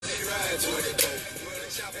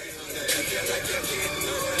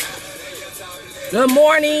Good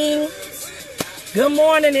morning. Good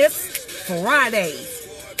morning. It's Friday.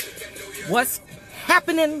 What's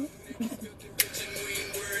happening?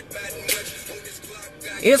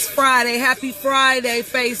 It's Friday. Happy Friday,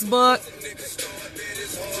 Facebook.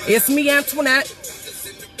 It's me, Antoinette.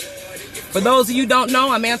 For those of you who don't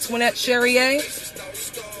know, I'm Antoinette Cherrier.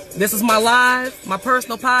 This is my live, my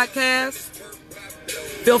personal podcast.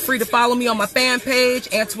 Feel free to follow me on my fan page,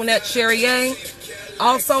 Antoinette Cherrier.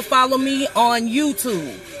 Also follow me on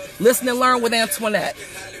YouTube, Listen and Learn with Antoinette.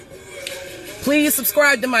 Please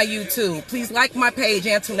subscribe to my YouTube. Please like my page,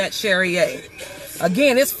 Antoinette Cherrier.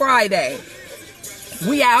 Again, it's Friday.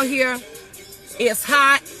 We out here. It's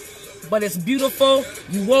hot, but it's beautiful.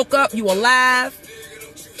 You woke up, you alive.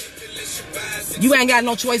 You ain't got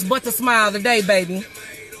no choice but to smile today, baby.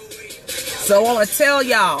 So I want to tell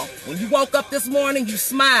y'all, when you woke up this morning, you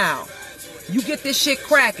smile. You get this shit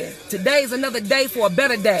cracking. Today's another day for a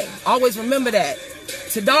better day. Always remember that.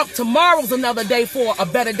 Tomorrow's another day for a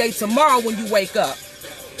better day tomorrow when you wake up.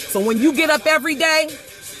 So when you get up every day,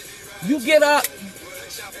 you get up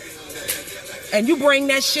and you bring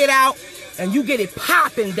that shit out and you get it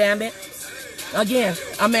popping, damn it. Again,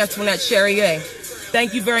 I'm Antoinette Cherrier.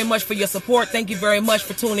 Thank you very much for your support. Thank you very much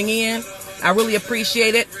for tuning in. I really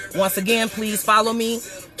appreciate it. Once again, please follow me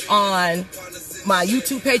on my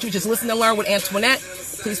YouTube page, which is Listen and Learn with Antoinette.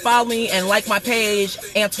 Please follow me and like my page,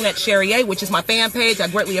 Antoinette Cherrier, which is my fan page. I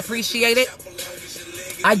greatly appreciate it.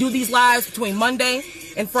 I do these lives between Monday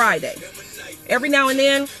and Friday. Every now and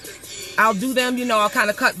then, I'll do them, I'll kind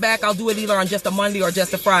of cut back. I'll do it either on just a Monday or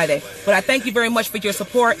just a Friday. But I thank you very much for your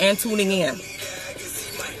support and tuning in.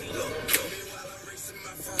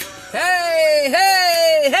 Hey,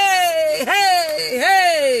 hey, hey, hey,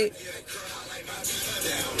 hey.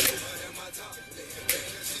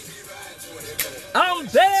 I'm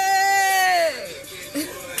back.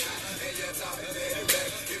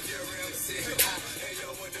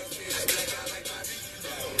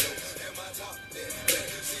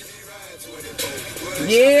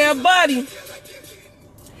 Yeah, buddy.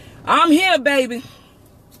 I'm here, baby.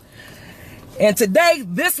 And today,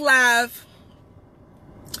 this live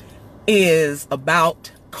is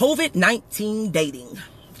about COVID-19 dating.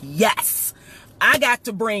 Yes, I got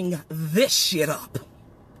to bring this shit up.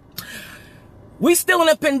 We still in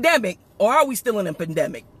a pandemic, or are we still in a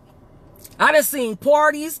pandemic? I done seen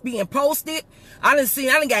parties being posted. I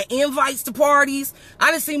done got invites to parties. I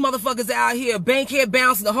done seen motherfuckers out here, bankhead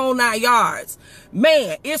bouncing the whole 9 yards.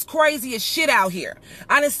 Man, it's crazy as shit out here.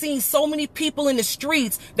 I done seen so many people in the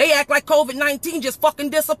streets, they act like COVID-19 just fucking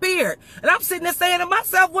disappeared. And I'm sitting there saying to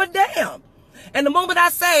myself, well, damn. And the moment I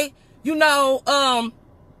say, y'all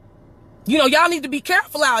need to be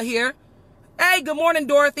careful out here. Hey, good morning,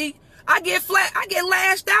 Dorothy. I get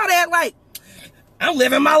lashed out at like, I'm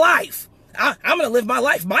living my life. I'm going to live my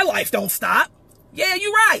life. My life don't stop. Yeah,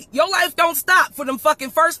 you're right. Your life don't stop for them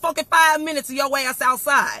first 5 minutes of your ass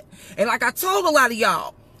outside. And like I told a lot of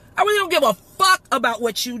y'all, I really don't give a fuck about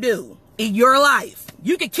what you do in your life.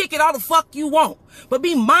 You can kick it all the fuck you want. But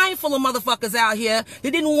be mindful of motherfuckers out here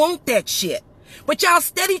that didn't want that shit. But y'all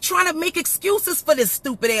steady trying to make excuses for this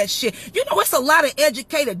stupid ass shit. It's a lot of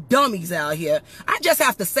educated dummies out here. I just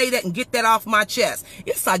have to say that and get that off my chest.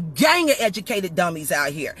 It's a gang of educated dummies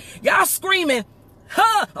out here. Y'all screaming,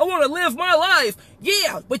 I want to live my life.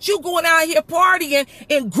 Yeah, but you going out here partying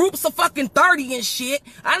in groups of fucking 30 and shit.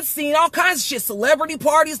 I've seen all kinds of shit. Celebrity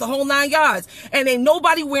parties, the whole 9 yards. And ain't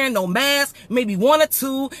nobody wearing no mask. Maybe one or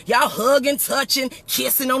two. Y'all hugging, touching,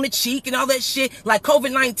 kissing on the cheek and all that shit. Like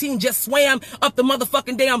COVID-19 just swam up the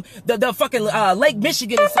motherfucking damn, the fucking Lake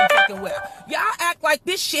Michigan or some fucking well. Y'all act like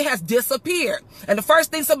this shit has disappeared. And the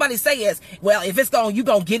first thing somebody say is, well, if it's you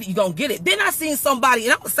gonna get it, you gonna get it. Then I seen somebody,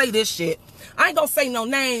 and I'm gonna say this shit. I ain't gonna say no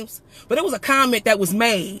names, but it was a comment that was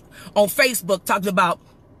made on Facebook talking about,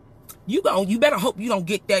 you better hope you don't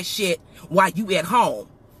get that shit while you at home.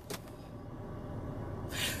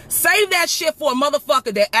 Save that shit for a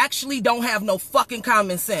motherfucker that actually don't have no fucking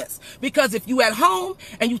common sense. Because if you at home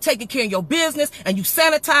and you taking care of your business and you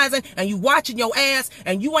sanitizing and you watching your ass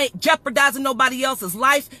and you ain't jeopardizing nobody else's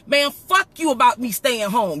life, man, fuck you about me staying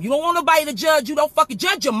home. You don't want nobody to judge you. Don't fucking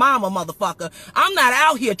judge your mama, motherfucker. I'm not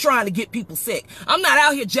out here trying to get people sick. I'm not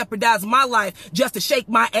out here jeopardizing my life just to shake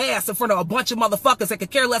my ass in front of a bunch of motherfuckers that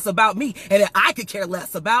could care less about me and that I could care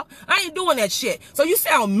less about. I ain't doing that shit. So you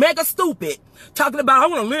sound mega stupid talking about, I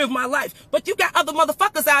want to live live my life. But you got other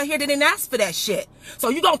motherfuckers out here that didn't ask for that shit. So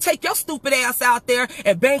you gonna take your stupid ass out there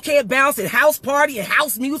and bankhead bounce and house party and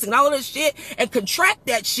house music and all of this shit and contract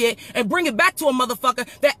that shit and bring it back to a motherfucker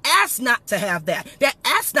that asked not to have that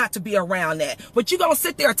asked not to be around that. But you gonna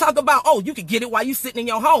sit there and talk about, oh, you can get it while you sitting in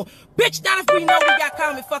your home. Bitch, not if we know we got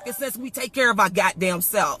common fucking sense. We take care of our goddamn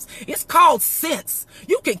selves. It's called sense.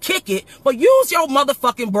 You can kick it, but use your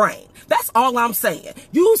motherfucking brain. That's all I'm saying.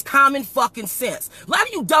 Use common fucking sense. A lot of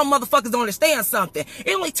you dumb motherfuckers don't understand something.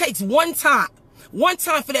 It only takes one time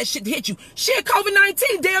for that shit to hit you. Shit,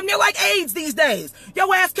 COVID-19 damn near like AIDS these days.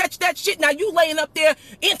 Your ass catch that shit. Now you laying up there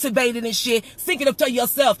intubated and shit, thinking up to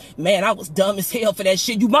yourself, man, I was dumb as hell for that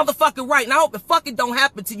shit. You motherfucking right. And I hope it fucking don't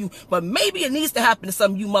happen to you. But maybe it needs to happen to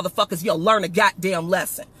some of you motherfuckers. You'll learn a goddamn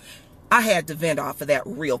lesson. I had to vent off of that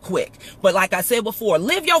real quick. But like I said before,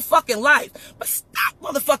 live your fucking life. But stop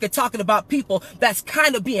motherfucking talking about people that's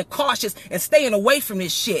kind of being cautious and staying away from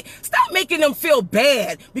this shit. Stop making them feel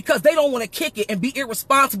bad because they don't want to kick it and be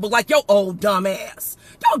irresponsible like your old dumb ass.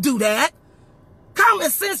 Don't do that. Common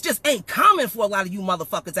sense just ain't common for a lot of you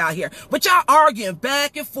motherfuckers out here. But y'all arguing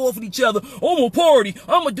back and forth with each other. I'm gonna party.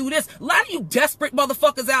 I'm gonna do this. A lot of you desperate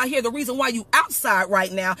motherfuckers out here, the reason why you outside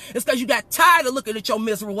right now is because you got tired of looking at your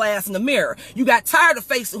miserable ass in the mirror. You got tired of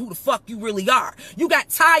facing who the fuck you really are. You got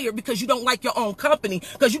tired because you don't like your own company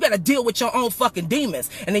because you got to deal with your own fucking demons.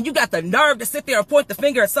 And then you got the nerve to sit there and point the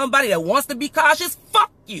finger at somebody that wants to be cautious.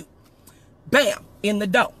 Fuck you. Bam. In the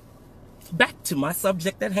dough. Back to my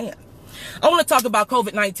subject at hand. I want to talk about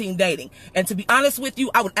COVID-19 dating. And to be honest with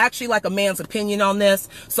you, I would actually like a man's opinion on this.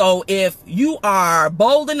 So if you are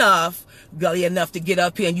bold enough, gully enough to get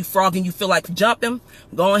up here and you frog and you feel like jumping,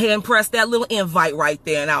 go ahead and press that little invite right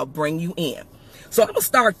there and I'll bring you in. So I'm going to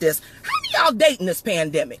start this. How do y'all date in this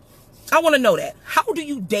pandemic? I want to know that. How do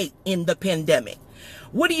you date in the pandemic?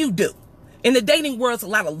 What do you do? In the dating world, it's a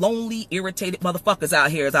lot of lonely, irritated motherfuckers out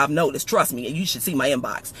here, as I've noticed. Trust me, you should see my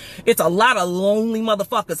inbox. It's a lot of lonely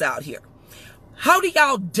motherfuckers out here. How do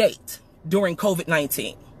y'all date during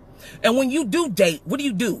COVID-19? And when you do date, what do?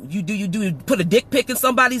 You put a dick pic in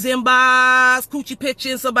somebody's inbox, coochie picture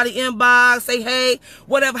in somebody's inbox, say hey,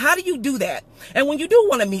 whatever. How do you do that? And when you do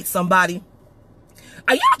want to meet somebody,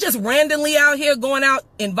 are y'all just randomly out here going out,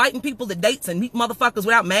 inviting people to dates and meet motherfuckers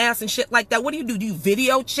without masks and shit like that? What do? Do you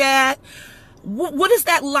video chat? What is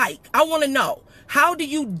that like? I want to know. How do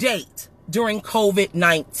you date during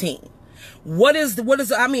COVID-19?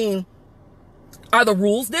 I mean, are the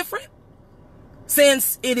rules different?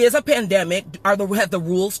 Since it is a pandemic, have the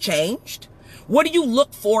rules changed? What do you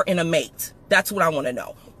look for in a mate? That's what I want to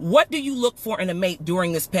know. What do you look for in a mate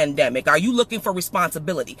during this pandemic? Are you looking for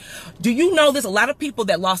responsibility? Do you know there's a lot of people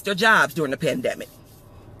that lost their jobs during the pandemic?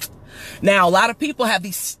 Now, a lot of people have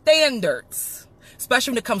these standards,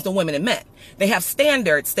 especially when it comes to women and men. They have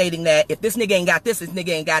standards stating that if this nigga ain't got this nigga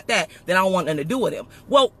ain't got that, then I don't want nothing to do with him.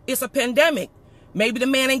 Well, it's a pandemic. Maybe the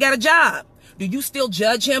man ain't got a job. Do you still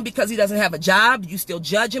judge him because he doesn't have a job? Do you still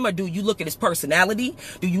judge him, or do you look at his personality?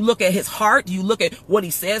 Do you look at his heart? Do you look at what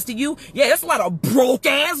he says to you? Yeah, there's a lot of broke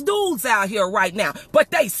ass dudes out here right now,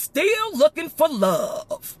 but they still looking for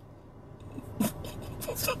love.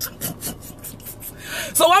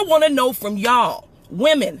 So I want to know from y'all,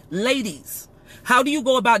 women, ladies, how do you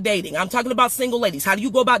go about dating? I'm talking about single ladies. How do you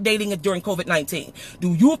go about dating during COVID-19?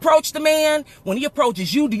 Do you approach the man? When he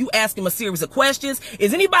approaches you, do you ask him a series of questions?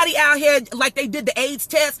 Is anybody out here like they did the AIDS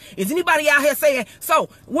test? Is anybody out here saying, so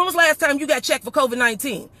when was the last time you got checked for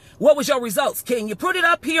COVID-19? What was your results? Can you put it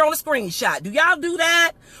up here on a screenshot? Do y'all do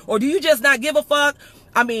that? Or do you just not give a fuck?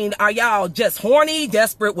 I mean, are y'all just horny,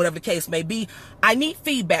 desperate, whatever the case may be? I need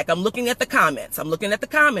feedback. I'm looking at the comments. I'm looking at the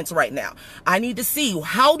comments right now. I need to see,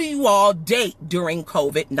 how do you all date during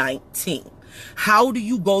COVID-19? How do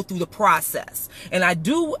you go through the process? And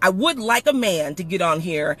I would like a man to get on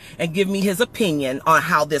here and give me his opinion on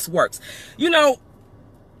how this works. You know,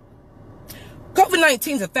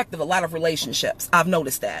 COVID-19's affected a lot of relationships. I've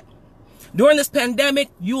noticed that. During this pandemic,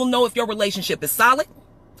 you'll know if your relationship is solid.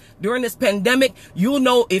 During this pandemic, you'll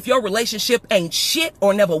know if your relationship ain't shit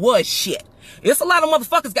or never was shit. It's a lot of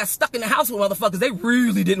motherfuckers got stuck in the house with motherfuckers they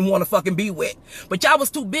really didn't want to fucking be with. But y'all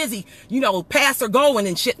was too busy, pass or going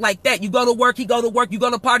and shit like that. You go to work, he go to work, you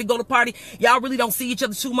go to party, Y'all really don't see each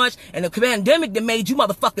other too much. And the pandemic that made you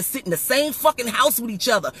motherfuckers sit in the same fucking house with each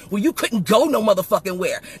other where you couldn't go no motherfucking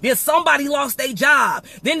where. Then somebody lost their job.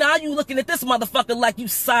 Then now you looking at this motherfucker like you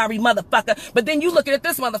sorry motherfucker. But then you looking at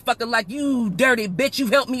this motherfucker like you dirty bitch, you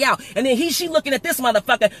helped me out. And then she looking at this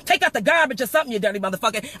motherfucker, take out the garbage or something, you dirty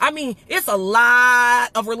motherfucker. I mean, it's a lot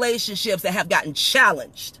of relationships that have gotten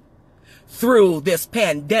challenged through this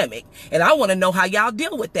pandemic. And I want to know how y'all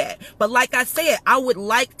deal with that. But like I said, I would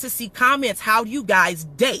like to see comments. How do you guys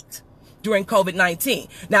date during COVID-19?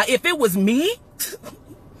 Now, if it was me,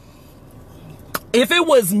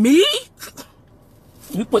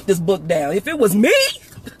 you put this book down. If it was me,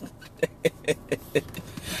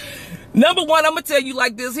 number one, I'm going to tell you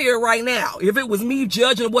like this here right now. If it was me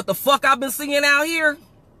judging what the fuck I've been seeing out here,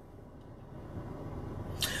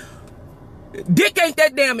 dick ain't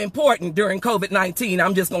that damn important during COVID-19.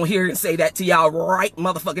 I'm just gonna hear and say that to y'all right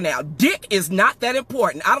motherfucking now. Dick is not that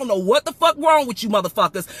important. I don't know what the fuck wrong with you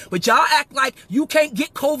motherfuckers, but y'all act like you can't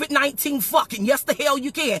get COVID-19 fucking. Yes, the hell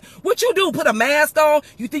you can. What you do? Put a mask on?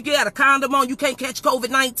 You think you got a condom on? You can't catch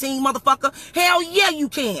COVID-19, motherfucker? Hell yeah, you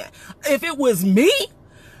can. If it was me,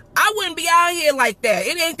 I wouldn't be out here like that.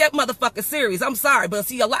 It ain't that motherfucker serious. I'm sorry. But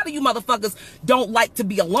see, a lot of you motherfuckers don't like to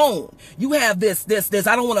be alone. You have this,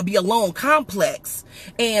 I don't want to be alone complex.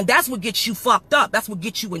 And that's what gets you fucked up. That's what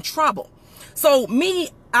gets you in trouble. So me,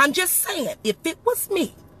 I'm just saying, if it was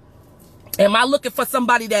me, am I looking for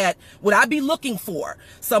somebody that, would I be looking for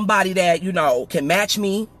somebody that, you know, can match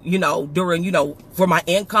me, you know, during, you know, for my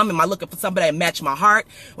income? Am I looking for somebody that match my heart?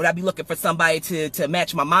 Would I be looking for somebody to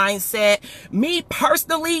match my mindset? Me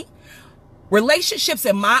personally, relationships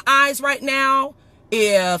in my eyes right now,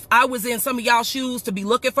 if I was in some of y'all shoes to be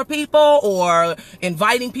looking for people or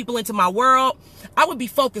inviting people into my world, I would be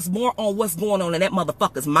focused more on what's going on in that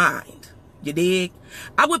motherfucker's mind. You dig?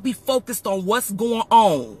 I would be focused on what's going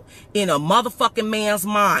on in a motherfucking man's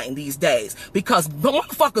mind these days, because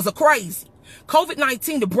motherfuckers are crazy.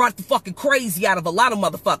 COVID-19 brought the fucking crazy out of a lot of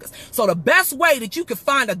motherfuckers. So the best way that you can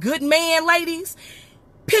find a good man, ladies,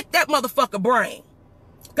 pick that motherfucker brain.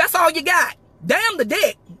 That's all you got. Damn the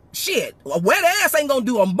dick. Shit, a wet ass ain't gonna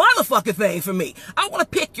do a motherfucking thing for me. I want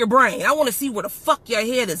to pick your brain. I want to see where the fuck your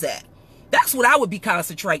head is at. That's what I would be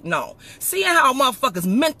concentrating on. Seeing how a motherfucker's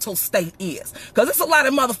mental state is. Because there's a lot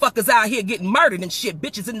of motherfuckers out here getting murdered and shit.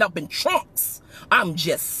 Bitches end up in trunks. I'm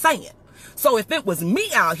just saying. So if it was me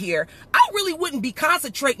out here, I really wouldn't be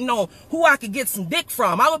concentrating on who I could get some dick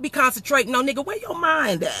from. I would be concentrating on, nigga, where your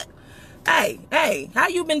mind at? Hey, how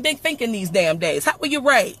you been thinking these damn days? How were you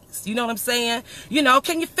raised? You know what I'm saying? You know,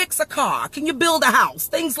 can you fix a car? Can you build a house?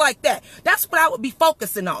 Things like that. That's what I would be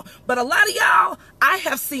focusing on. But a lot of y'all, I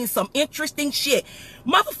have seen some interesting shit.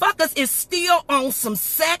 Motherfuckers is still on some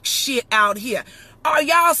sex shit out here. Are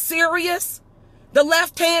y'all serious? The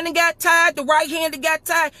left hand that got tied, the right hand that got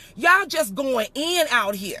tied. Y'all just going in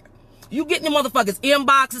out here. You getting the motherfuckers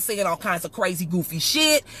inboxes saying all kinds of crazy, goofy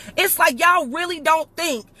shit. It's like y'all really don't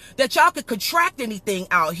think that y'all could contract anything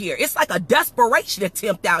out here. It's like a desperation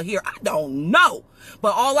attempt out here. I don't know.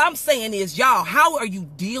 But all I'm saying is, y'all, how are you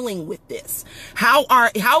dealing with this? How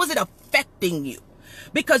is it affecting you?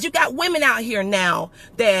 Because you got women out here now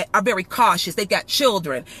that are very cautious. They got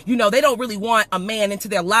children. You know, they don't really want a man into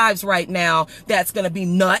their lives right now that's going to be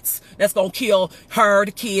nuts, that's going to kill her,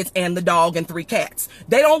 the kids, and the dog and 3 cats.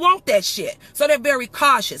 They don't want that shit. So they're very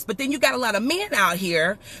cautious. But then you got a lot of men out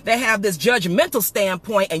here that have this judgmental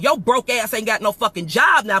standpoint, and your broke ass ain't got no fucking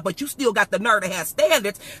job now, but you still got the nerve to have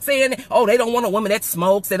standards, saying, oh, they don't want a woman that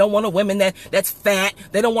smokes. They don't want a woman that's fat.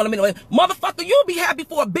 They don't want a woman. Motherfucker, you'll be happy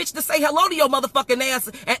for a bitch to say hello to your motherfucking ass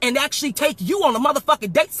and actually take you on a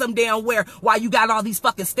motherfucking date some damn where while you got all these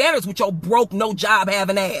fucking standards with your broke, no job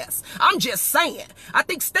having ass. I'm just saying. I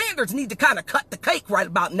think standards need to kind of cut the cake right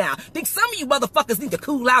about now. I think some of you motherfuckers need to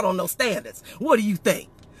cool out on those standards. What do you think?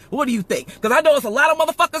 What do you think? Because I know there's a lot of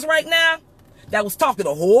motherfuckers right now that was talking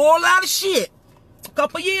a whole lot of shit a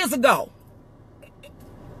couple years ago.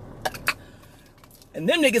 And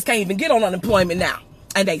them niggas can't even get on unemployment now.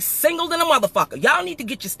 And they single than a motherfucker. Y'all need to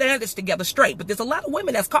get your standards together straight. But there's a lot of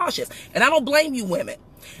women that's cautious. And I don't blame you women.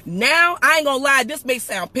 Now, I ain't gonna lie, this may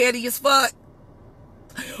sound petty as fuck.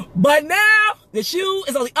 But now, the shoe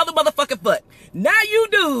is on the other motherfucking foot. Now you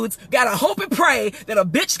dudes gotta hope and pray that a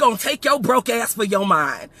bitch gonna take your broke ass for your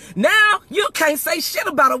mind. Now, you can't say shit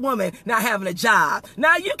about a woman not having a job.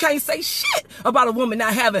 Now, you can't say shit about a woman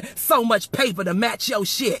not having so much paper to match your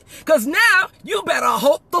shit. Cause now, you better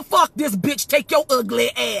hope the fuck this bitch take your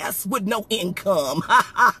ugly ass with no income.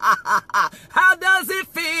 How does it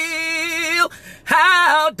feel?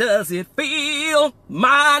 How does it feel,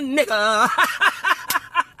 my nigga?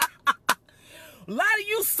 A lot of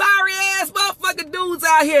you sorry ass motherfucking dudes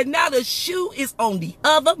out here. Now the shoe is on the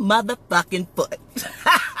other motherfucking foot.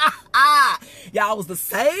 Y'all was the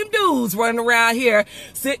same dudes running around here,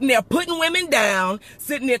 sitting there putting women down,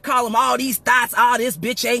 sitting there calling them all these thoughts. Oh, this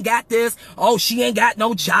bitch ain't got this. Oh, she ain't got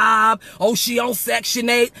no job. Oh, she on Section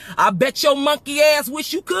 8. I bet your monkey ass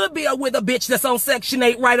wish you could be with a bitch that's on Section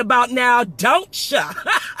 8 right about now, don't ya?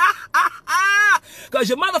 Because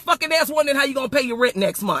your motherfucking ass wondering how you gonna pay your rent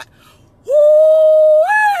next month.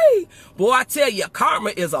 Woo-wee! Boy, I tell you,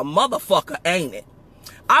 karma is a motherfucker, ain't it?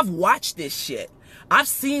 I've watched this shit. I've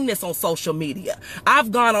seen this on social media.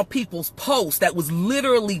 I've gone on people's posts that was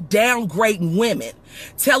literally downgrading women,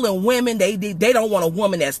 telling women they don't want a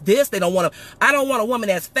woman that's this. I don't want a woman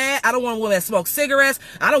that's fat. I don't want a woman that smokes cigarettes.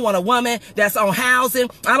 I don't want a woman that's on housing.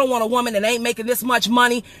 I don't want a woman that ain't making this much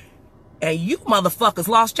money. And you motherfuckers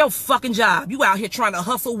lost your fucking job. You out here trying to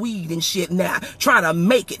hustle weed and shit now. Trying to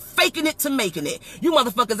make it. Faking it to making it. You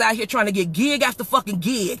motherfuckers out here trying to get gig after fucking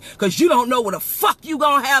gig. Because you don't know what the fuck you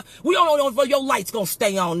gonna have. We don't know if your light's gonna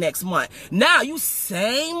stay on next month. Now you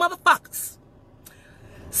same motherfuckers.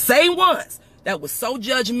 Same ones that was so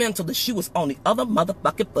judgmental that she was on the other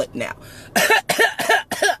motherfucking foot now.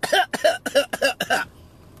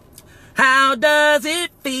 How does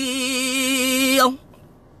it feel?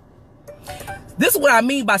 This is what I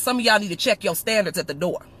mean by some of y'all need to check your standards at the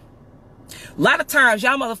door. A lot of times,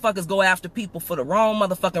 y'all motherfuckers go after people for the wrong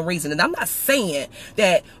motherfucking reason. And I'm not saying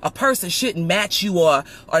that a person shouldn't match you or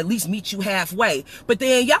at least meet you halfway. But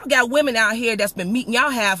then y'all got women out here that's been meeting y'all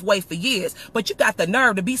halfway for years. But you got the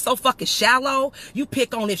nerve to be so fucking shallow. You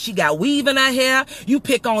pick on if she got weave in her hair. You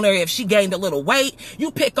pick on her if she gained a little weight. You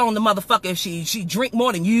pick on the motherfucker if she drink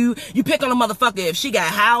more than you. You pick on the motherfucker if she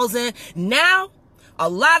got housing. Now, a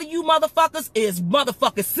lot of you motherfuckers is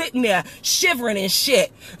motherfuckers sitting there shivering and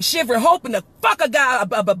shit. Shivering, hoping the fuck a guy, a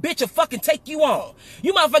bitch will fucking take you on.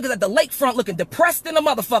 You motherfuckers at the lakefront looking depressed in a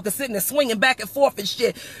motherfucker sitting there swinging back and forth and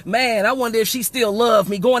shit. Man, I wonder if she still love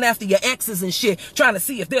me, going after your exes and shit, trying to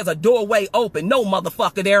see if there's a doorway open. No,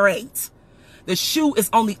 motherfucker, there ain't. The shoe is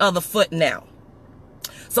on the other foot now.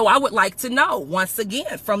 So I would like to know, once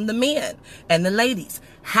again, from the men and the ladies,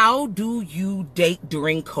 how do you date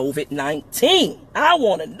during COVID-19? I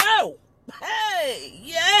want to know. Hey,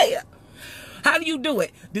 yeah. How do you do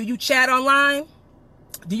it? Do you chat online?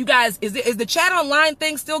 Do you guys, is the chat online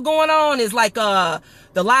thing still going on? Is like the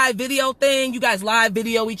live video thing? You guys live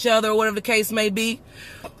video each other or whatever the case may be?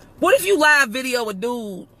 What if you live video a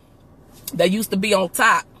dude that used to be on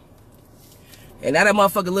top? And now that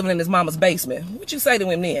motherfucker living in his mama's basement. What you say to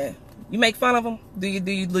him then? You make fun of him? Do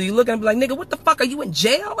you look at him like, nigga, what the fuck? Are you in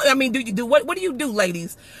jail? I mean, what do you do,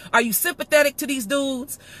 ladies? Are you sympathetic to these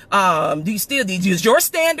dudes? Does your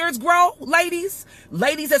standards grow, ladies?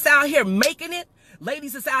 Ladies that's out here making it?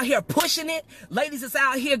 Ladies that's out here pushing it? Ladies that's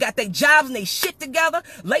out here got their jobs and they shit together?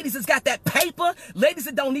 Ladies that's got that paper? Ladies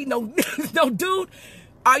that don't need no, no dude?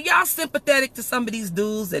 Are y'all sympathetic to some of these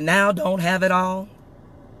dudes that now don't have it all?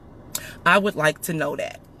 I would like to know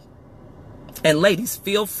that. And ladies,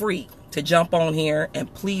 feel free to jump on here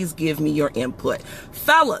and please give me your input.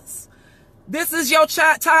 Fellas, this is your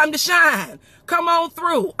time to shine. Come on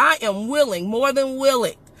through. I am willing, more than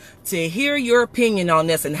willing, to hear your opinion on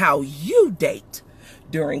this and how you date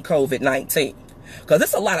during COVID-19. Because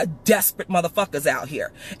there's a lot of desperate motherfuckers out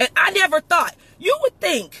here. And I never thought, you would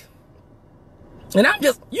think,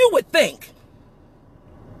 you would think,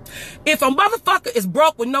 if a motherfucker is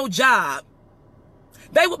broke with no job,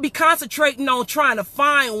 they would be concentrating on trying to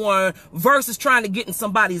find one versus trying to get in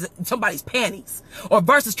somebody's panties or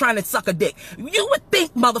versus trying to suck a dick. You would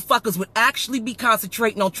think motherfuckers would actually be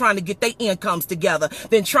concentrating on trying to get their incomes together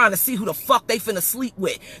than trying to see who the fuck they finna sleep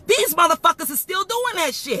with. These motherfuckers are still doing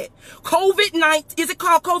that shit. COVID-19, is it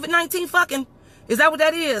called COVID-19 fucking? Is that what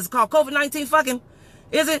that is? Called COVID-19 fucking?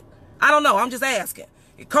 Is it? I don't know. I'm just asking.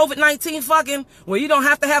 COVID-19 fucking, where you don't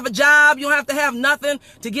have to have a job, you don't have to have nothing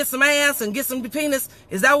to get some ass and get some penis.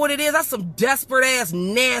 Is that what it is? That's some desperate ass,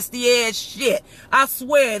 nasty ass shit. I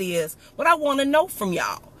swear it is. But I want to know from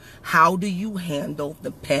y'all, how do you handle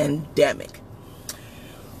the pandemic?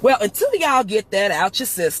 Well, until y'all get that out your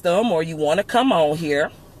system or you want to come on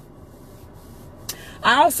here,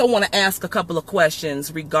 I also want to ask a couple of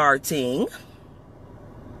questions regarding,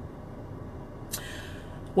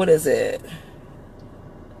 what is it?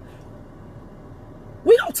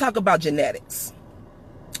 We don't talk about genetics.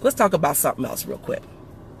 Let's talk about something else real quick.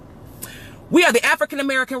 We are the African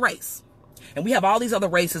American race. And we have all these other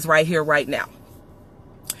races right here, right now.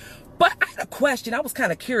 But I had a question. I was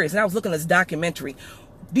kind of curious. And I was looking at this documentary.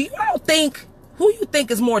 Do you all think, who you think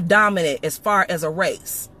is more dominant as far as a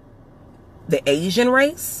race? The Asian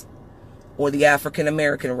race or the African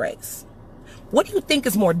American race? What do you think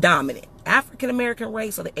is more dominant? African American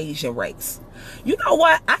race or the Asian race? You know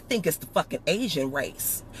what? I think it's the fucking Asian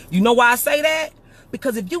race. You know why I say that?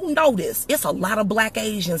 Because if you notice, it's a lot of black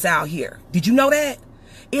Asians out here. Did you know that?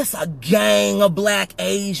 It's a gang of black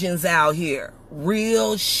Asians out here.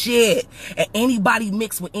 Real shit. And anybody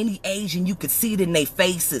mixed with any Asian, you could see it in their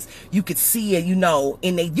faces. You could see it, you know,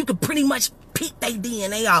 you could pretty much peek their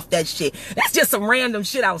DNA off that shit. That's just some random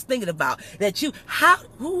shit I was thinking about.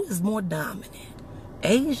 Who is more dominant?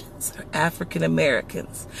 Asians or African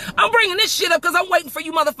Americans? I'm bringing this shit up because I'm waiting for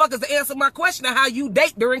you motherfuckers to answer my question of how you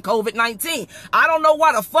date during COVID-19. I don't know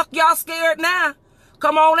why the fuck y'all scared now.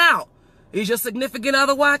 Come on out. Is your significant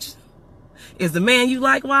other watching? Is the man you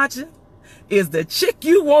like watching? Is the chick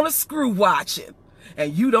you want to screw watching?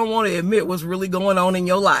 And you don't want to admit what's really going on in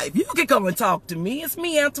your life? You can come and talk to me. It's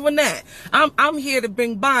me, Antoinette. I'm here to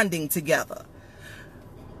bring bonding together.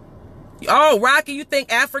 Oh, Rocky, you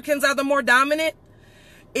think Africans are the more dominant?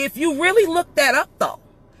 If you really look that up, though,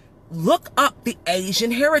 look up the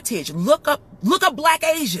Asian heritage. Look up black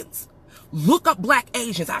Asians. Look up black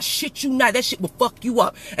Asians. I shit you not. That shit will fuck you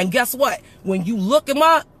up. And guess what? When you look them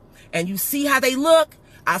up and you see how they look,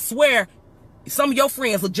 I swear, some of your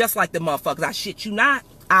friends look just like them motherfuckers. I shit you not.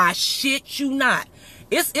 I shit you not.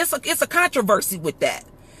 It's a controversy with that.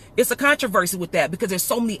 It's a controversy with that because there's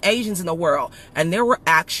so many Asians in the world, and there were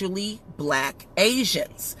actually black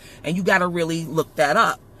Asians, and you got to really look that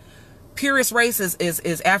up. Purest race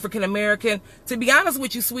is African American. To be honest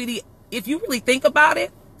with you, sweetie, if you really think about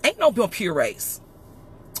it, ain't no pure race.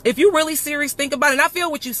 If you really serious think about it, and I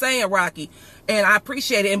feel what you're saying, Rocky, and I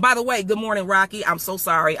appreciate it. And by the way, good morning, Rocky. I'm so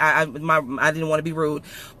sorry. I didn't want to be rude.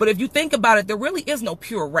 But if you think about it, there really is no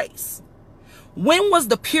pure race. When was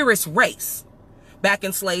the purest race? Back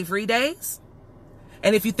in slavery days?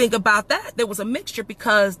 And if you think about that, there was a mixture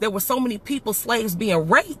because there were so many people, slaves being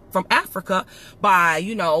raped from Africa by,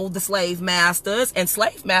 you know, the slave masters. And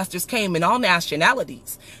slave masters came in all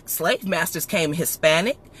nationalities. Slave masters came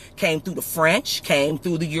Hispanic, came through the French, came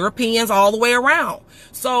through the Europeans, all the way around.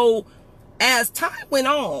 So as time went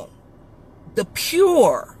on, the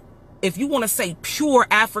pure, if you want to say pure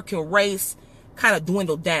African race, kind of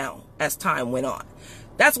dwindled down as time went on.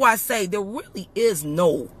 That's why I say there really is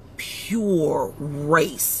no pure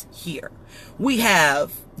race here. We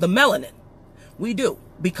have the melanin. We do,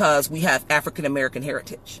 because we have African American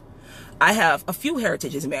heritage. I have a few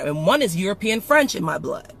heritages, and one is European French in my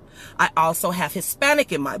blood. I also have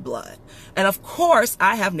Hispanic in my blood. And of course,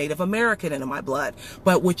 I have Native American in my blood.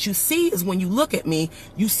 But what you see is when you look at me,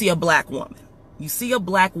 you see a black woman. You see a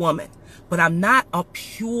black woman. But I'm not a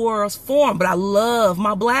pure form, but I love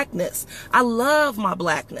my blackness. I love my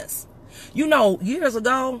blackness. You know, years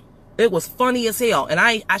ago, it was funny as hell. And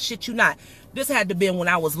I shit you not. This had to be when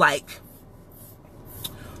I was like,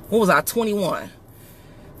 what was I, 21?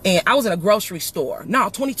 And I was in a grocery store. No,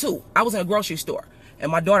 22. I was in a grocery store.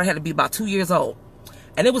 And my daughter had to be about 2 years old.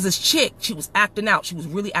 And it was this chick, she was acting out. She was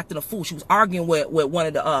really acting a fool. She was arguing with one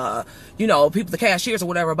of the, you know, people, the cashiers or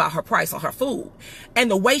whatever, about her price on her food.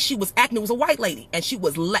 And the way she was acting, it was a white lady. And she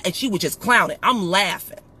was just clowning. I'm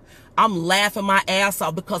laughing my ass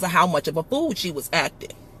off because of how much of a fool she was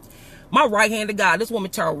acting. My right hand to God, this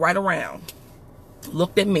woman turned right around,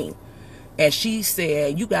 looked at me, and she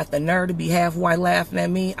said, "You got the nerve to be half white laughing at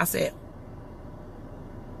me?" I said,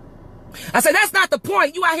 that's not the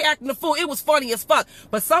point. You out here acting a fool. It was funny as fuck.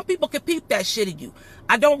 But some people can peep that shit in you.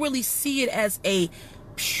 I don't really see it as a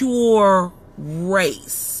pure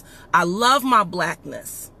race. I love my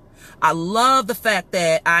blackness. I love the fact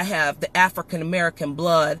that I have the African American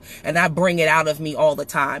blood and I bring it out of me all the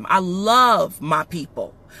time. I love my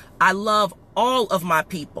people. I love all of my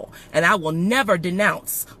people. And I will never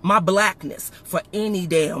denounce my blackness for any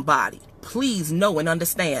damn body. Please know and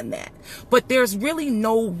understand that. But there's really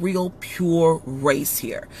no real pure race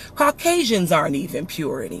here. Caucasians aren't even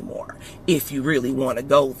pure anymore, if you really want to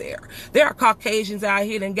go there. There are Caucasians out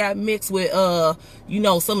here that got mixed with, you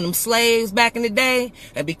know, some of them slaves back in the day.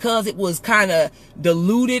 And because it was kind of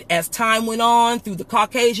diluted as time went on through the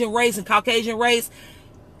Caucasian race and Caucasian race,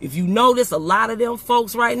 if you notice, a lot of them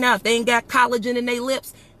folks right now, if they ain't got collagen in their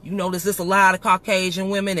lips, you notice there's a lot of Caucasian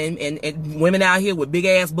women and women out here with big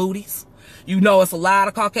ass booties. You know, it's a lot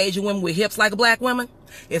of Caucasian women with hips like a black woman.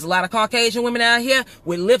 It's a lot of Caucasian women out here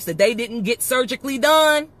with lips that they didn't get surgically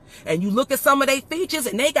done. And you look at some of their features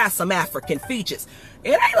and they got some African features.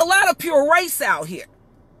 It ain't a lot of pure race out here.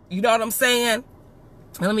 You know what I'm saying?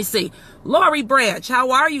 Let me see. Lori Branch, how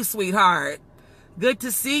are you, sweetheart? Good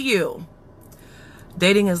to see you.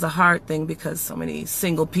 Dating is a hard thing because so many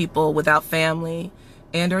single people without family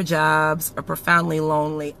and her jobs are profoundly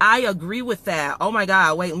lonely. I agree with that. Oh my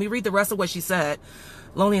God. Wait, let me read the rest of what she said.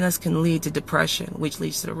 Loneliness can lead to depression, which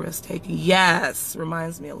leads to the risk taking. Yes.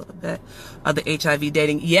 Reminds me a little bit of the HIV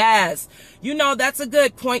dating. Yes. You know, that's a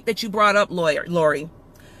good point that you brought up, Lori.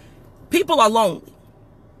 People are lonely.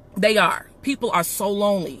 They are. People are so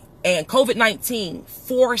lonely. And COVID-19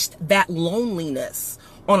 forced that loneliness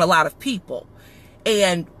on a lot of people.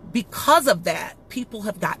 And because of that, people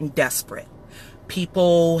have gotten desperate.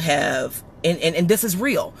 People have, and this is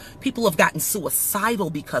real, people have gotten suicidal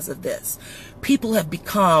because of this. People have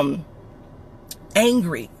become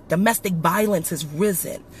angry. Domestic violence has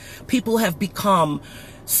risen. People have become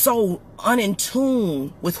so in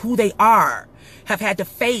tune with who they are, have had to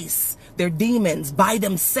face their demons by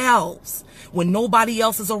themselves when nobody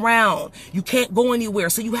else is around. You can't go anywhere,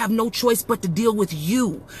 so you have no choice but to deal with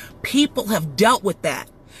you. People have dealt with that.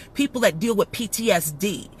 People that deal with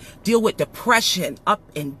PTSD, deal with depression up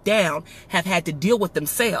and down, have had to deal with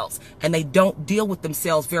themselves, and they don't deal with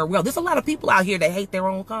themselves very well. There's a lot of people out here that hate their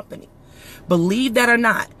own company. Believe that or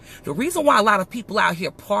not, the reason why a lot of people out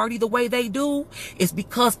here party the way they do is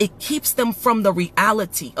because it keeps them from the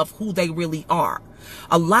reality of who they really are.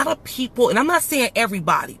 A lot of people, and I'm not saying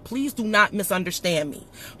everybody, please do not misunderstand me,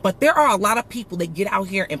 but there are a lot of people that get out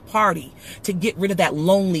here and party to get rid of that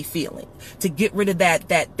lonely feeling, to get rid of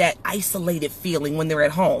that isolated feeling when they're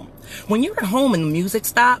at home. When you're at home and the music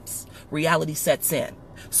stops, reality sets in.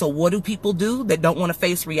 So what do people do that don't want to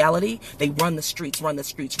face reality? They run the streets, run the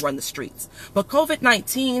streets, run the streets. But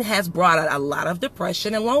COVID-19 has brought out a lot of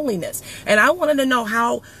depression and loneliness. And I wanted to know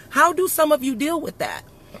how do some of you deal with that?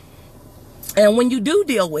 And when you do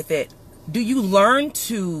deal with it, do you learn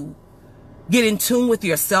to get in tune with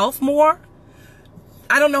yourself more?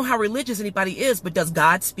 I don't know how religious anybody is, but does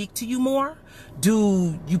God speak to you more?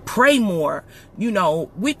 Do you pray more? You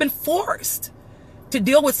know, we've been forced to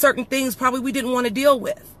deal with certain things probably we didn't want to deal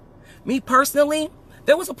with. Me personally,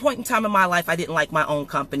 there was a point in time in my life I didn't like my own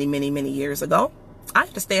company many years ago. I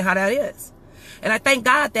understand how that is. And I thank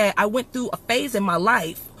God that I went through a phase in my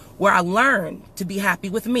life where I learned to be happy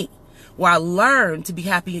with me, where I learned to be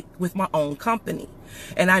happy with my own company.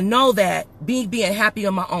 And I know that being happy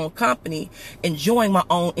in my own company, enjoying my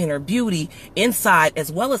own inner beauty inside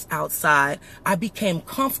as well as outside, I became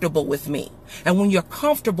comfortable with me. And when you're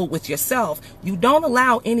comfortable with yourself, you don't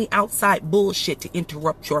allow any outside bullshit to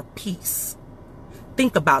interrupt your peace.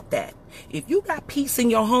 Think about that. If you got peace in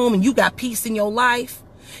your home and you got peace in your life,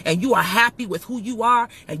 and you are happy with who you are,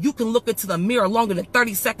 and you can look into the mirror longer than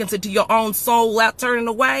 30 seconds into your own soul without turning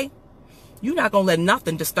away, you're not going to let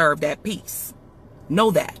nothing disturb that peace. Know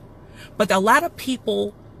that. But a lot of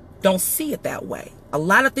people don't see it that way. A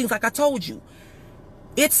lot of things, like I told you,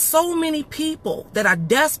 it's so many people that are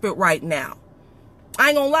desperate right now. I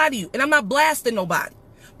ain't gonna lie to you, and I'm not blasting nobody,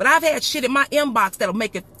 but I've had shit in my inbox that'll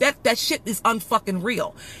make it, that shit is unfucking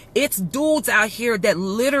real. It's dudes out here that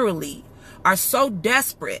literally are so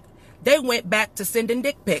desperate, they went back to sending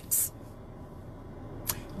dick pics.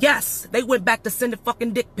 Yes, they went back to sending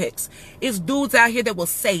fucking dick pics. It's dudes out here that will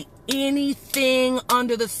say anything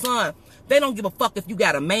under the sun. They don't give a fuck if you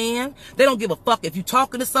got a man. They don't give a fuck if you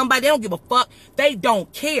talking to somebody. They don't give a fuck. They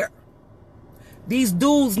don't care. These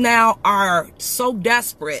dudes now are so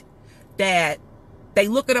desperate that they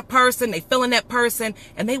look at a person, they feeling that person,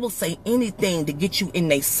 and they will say anything to get you in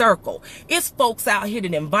their circle. It's folks out here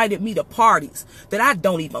that invited me to parties that I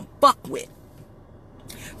don't even fuck with,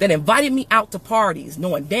 that invited me out to parties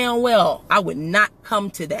knowing damn well I would not come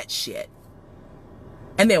to that shit.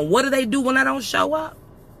 And then what do they do when I don't show up?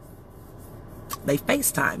 They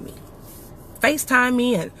FaceTime me. FaceTime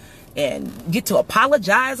me and get to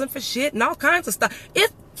apologizing for shit and all kinds of stuff.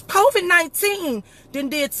 COVID-19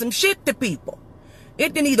 did some shit to people.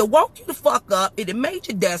 It didn't either woke you the fuck up, it made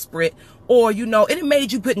you desperate, or, you know, it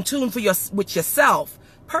made you put in tune with yourself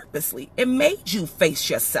purposely. It made you face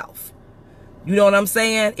yourself. You know what I'm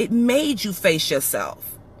saying? It made you face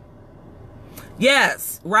yourself.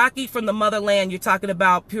 Yes, Rocky from the motherland, you're talking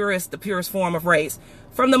about the purest form of race.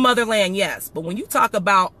 From the motherland, yes. But when you talk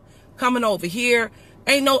about coming over here,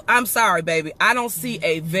 I'm sorry, baby. I don't see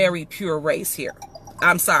a very pure race here.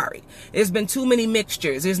 I'm sorry. There's been too many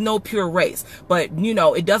mixtures. There's no pure race. But, you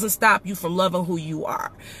know, it doesn't stop you from loving who you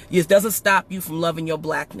are. It doesn't stop you from loving your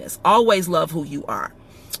blackness. Always love who you are.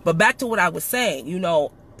 But back to what I was saying, you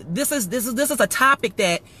know, this is a topic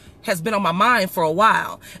that has been on my mind for a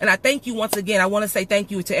while. And I thank you once again. I want to say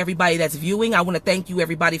thank you to everybody that's viewing. I want to thank you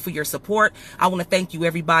everybody for your support. I want to thank you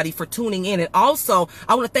everybody for tuning in. And also,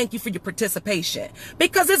 I want to thank you for your participation,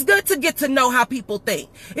 because it's good to get to know how people think.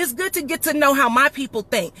 It's good to get to know how my people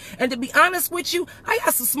think. And to be honest with you, I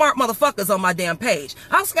got some smart motherfuckers on my damn page.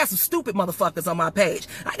 I also got some stupid motherfuckers on my page.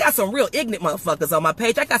 I got some real ignorant motherfuckers on my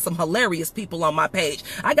page. I got some hilarious people on my page.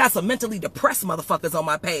 I got some mentally depressed motherfuckers on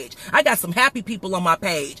my page. I got some happy people on my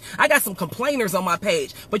page. I got some complainers on my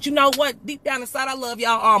page. But you know what? Deep down inside, I love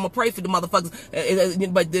y'all all. I'm gonna pray for the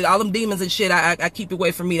motherfuckers. But all them demons and shit, I keep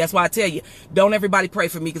away from me. That's why I tell you, don't everybody pray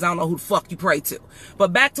for me, because I don't know who the fuck you pray to.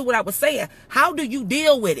 But back to what I was saying. How do you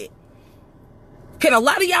deal with it? Can a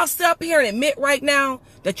lot of y'all sit up here and admit right now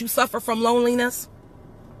that you suffer from loneliness?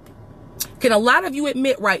 Can a lot of you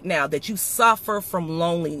admit right now that you suffer from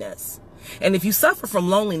loneliness? And if you suffer from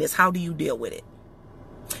loneliness, how do you deal with it?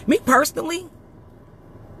 Me personally,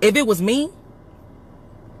 if it was me,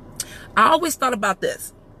 I always thought about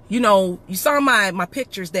this. You know, you saw my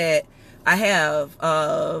pictures that I have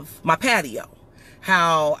of my patio.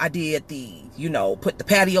 How I did put the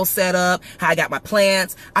patio set up, how I got my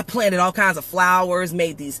plants. I planted all kinds of flowers,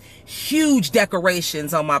 made these huge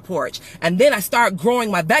decorations on my porch. And then I started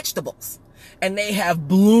growing my vegetables. And they have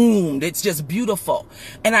bloomed. It's just beautiful.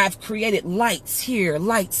 And I've created lights here,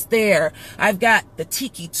 lights there. I've got the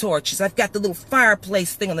tiki torches. I've got the little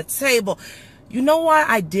fireplace thing on the table. You know why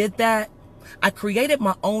I did that? I created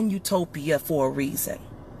my own utopia for a reason.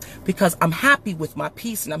 Because I'm happy with my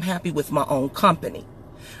peace and I'm happy with my own company.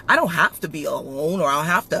 I don't have to be alone, or I'll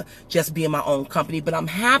have to just be in my own company, but I'm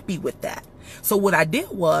happy with that. So what I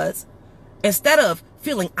did was, instead of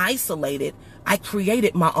feeling isolated, I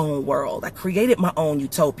created my own world. I created my own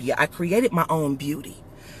utopia. I created my own beauty.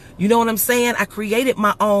 You know what I'm saying? I created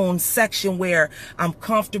my own section where I'm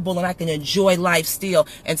comfortable and I can enjoy life still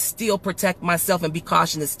and still protect myself and be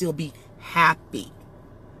cautious and still be happy.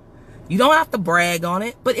 You don't have to brag on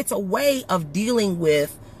it, but it's a way of dealing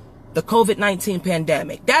with the COVID-19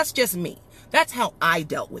 pandemic. That's just me. That's how I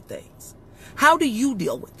dealt with things. How do you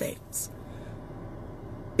deal with things?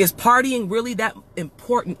 Is partying really that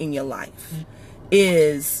important in your life?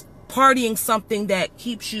 Is partying something that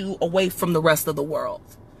keeps you away from the rest of the world?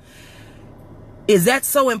 Is that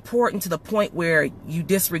so important to the point where you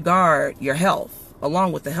disregard your health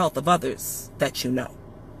along with the health of others that you know?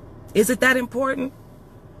 Is it that important?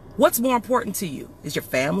 What's more important to you? Is your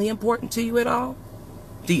family important to you at all?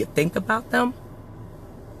 Do you think about them?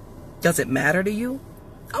 Does it matter to you?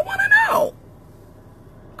 I want to know.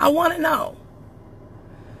 I want to know.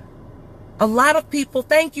 A lot of people,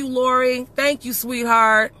 thank you, Lori. Thank you,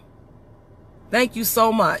 sweetheart. Thank you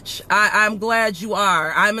so much. I'm glad you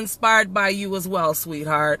are. I'm inspired by you as well,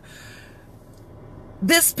 sweetheart.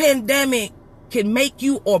 This pandemic can make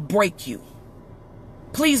you or break you.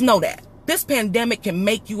 Please know that. This pandemic can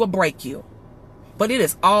make you or break you. But it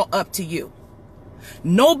is all up to you.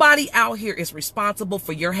 Nobody out here is responsible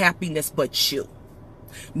for your happiness but you.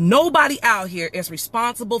 Nobody out here is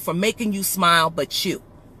responsible for making you smile but you.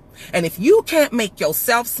 And if you can't make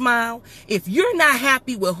yourself smile, if you're not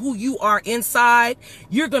happy with who you are inside,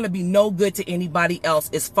 you're going to be no good to anybody else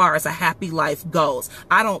as far as a happy life goes.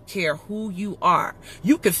 I don't care who you are.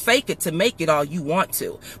 You can fake it to make it all you want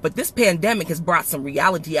to. But this pandemic has brought some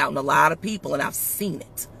reality out in a lot of people, and I've seen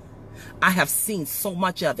it. I have seen so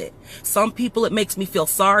much of it. Some people, it makes me feel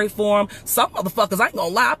sorry for them. Some motherfuckers, I ain't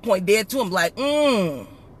gonna lie, I point dead to them like,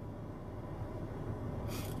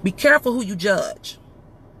 Be careful who you judge.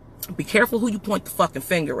 Be careful who you point the fucking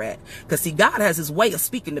finger at. Because see, God has his way of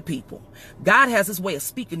speaking to people. God has his way of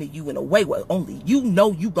speaking to you in a way where only you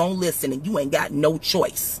know you gonna listen and you ain't got no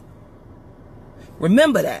choice.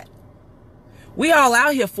 Remember that. We all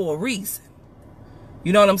out here for a reason.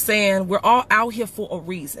 You know what I'm saying? We're all out here for a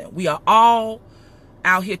reason. We are all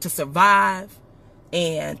out here to survive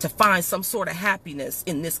and to find some sort of happiness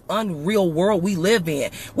in this unreal world we live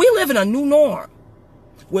in. We live in a new norm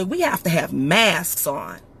where we have to have masks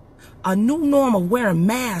on. A new norm of wearing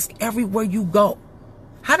masks everywhere you go.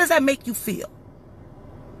 How does that make you feel?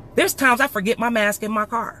 There's times I forget my mask in my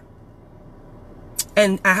car.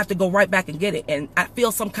 And I have to go right back and get it. And I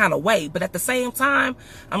feel some kind of way. But at the same time,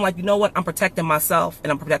 I'm like, you know what? I'm protecting myself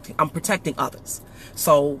and I'm protecting others.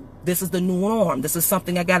 So this is the new norm. This is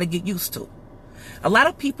something I got to get used to. A lot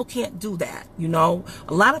of people can't do that, you know.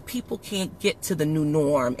 A lot of people can't get to the new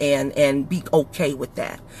norm and be okay with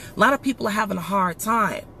that. A lot of people are having a hard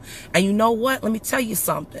time. And you know what? Let me tell you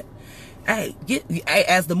something. Hey,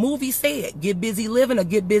 as the movie said, get busy living or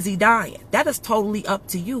get busy dying. That is totally up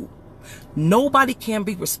to you. Nobody can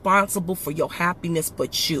be responsible for your happiness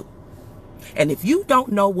but you. And if you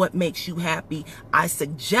don't know what makes you happy, I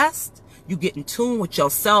suggest you get in tune with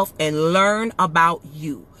yourself and learn about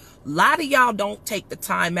you. A lot of y'all don't take the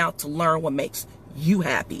time out to learn what makes you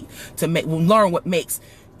happy, learn what makes,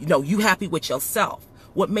 you happy with yourself,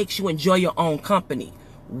 what makes you enjoy your own company.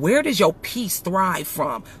 Where does your peace thrive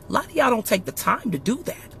from? A lot of y'all don't take the time to do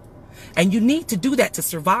that. And you need to do that to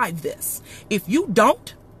survive this. If you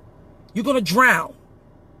don't, you're going to drown.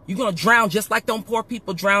 You're going to drown just like them poor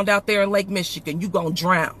people drowned out there in Lake Michigan. You're going to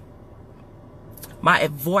drown. My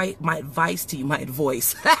advice to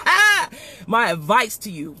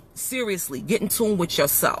you, seriously, get in tune with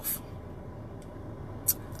yourself.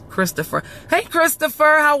 Christopher. Hey,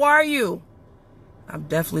 Christopher, how are you? I'm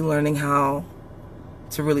definitely learning how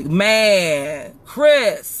to really, man,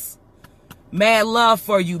 Chris, mad love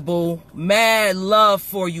for you, boo. Mad love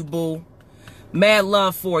for you, boo. Mad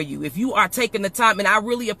love for you. If you are taking the time, and I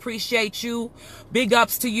really appreciate you, big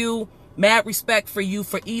ups to you, mad respect for you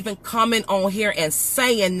for even coming on here and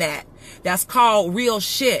saying that. That's called real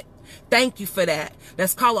shit. Thank you for that.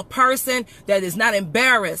 That's called a person that is not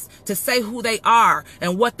embarrassed to say who they are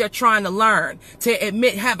and what they're trying to learn, to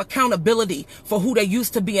admit, have accountability for who they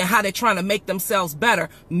used to be and how they're trying to make themselves better.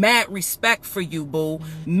 Mad respect for you, boo.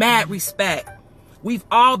 Mad respect. We've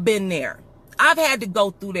all been there. I've had to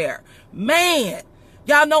go through there. Man,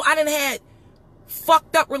 y'all know I done had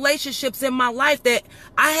fucked up relationships in my life that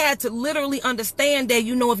I had to literally understand that,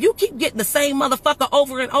 if you keep getting the same motherfucker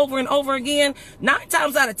over and over and over again, 9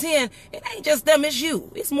 times out of 10, it ain't just them, it's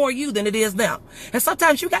you. It's more you than it is them. And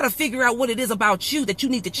sometimes you got to figure out what it is about you that you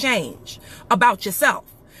need to change about yourself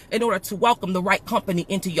in order to welcome the right company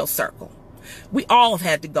into your circle. We all have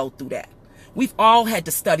had to go through that. We've all had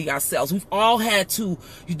to study ourselves. We've all had to,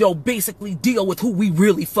 basically deal with who we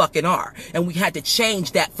really fucking are. And we had to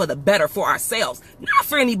change that for the better for ourselves. Not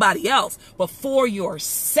for anybody else, but for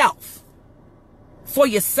yourself. For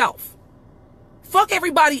yourself. Fuck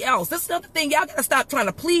everybody else. That's another thing. Y'all gotta stop trying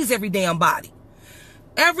to please every damn body.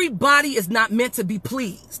 Everybody is not meant to be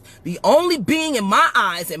pleased. The only being in my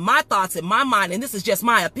eyes, in my thoughts, in my mind, and this is just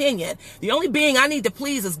my opinion, the only being I need to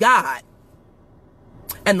please is God.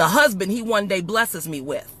 And the husband he one day blesses me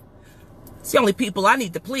with. It's the only people I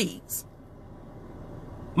need to please.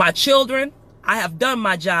 My children, I have done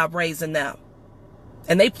my job raising them.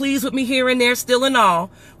 And they please with me here and there still and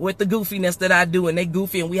all with the goofiness that I do. And they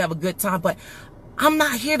goofy and we have a good time. But I'm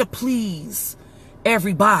not here to please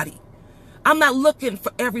everybody. I'm not looking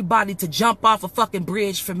for everybody to jump off a fucking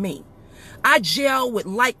bridge for me. I gel with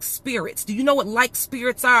like spirits. Do you know what like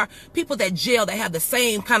spirits are? People that gel, that have the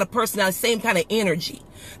same kind of personality, same kind of energy.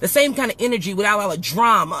 The same kind of energy without all the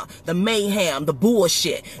drama, the mayhem, the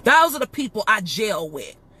bullshit. Those are the people I gel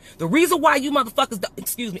with. The reason why you motherfuckers,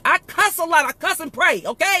 excuse me, I cuss a lot. I cuss and pray,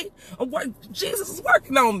 okay? Jesus is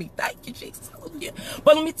working on me. Thank you, Jesus.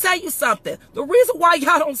 But let me tell you something. The reason why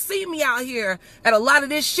y'all don't see me out here at a lot of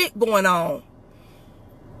this shit going on,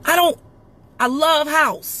 I love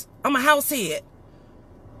house. I'm a house head.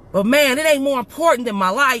 But man, it ain't more important than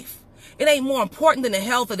my life. It ain't more important than the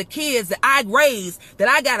health of the kids that I raised, that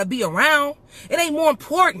I gotta be around. It ain't more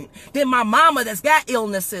important than my mama that's got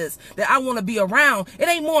illnesses that I want to be around. It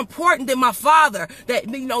ain't more important than my father that,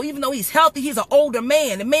 even though he's healthy, he's an older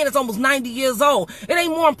man. The man is almost 90 years old. It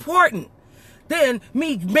ain't more important than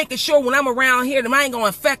me making sure when I'm around here that I ain't gonna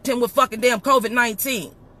infect him with fucking damn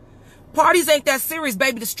COVID-19. Parties ain't that serious,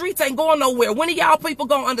 baby. The streets ain't going nowhere. When are y'all people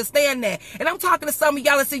gonna understand that? And I'm talking to some of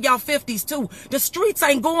y'all that's in y'all 50s too. The streets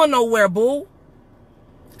ain't going nowhere, boo.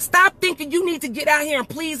 Stop thinking you need to get out here and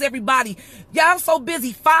please everybody. Y'all so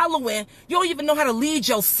busy following, you don't even know how to lead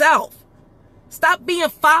yourself. Stop being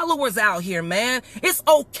followers out here, man. It's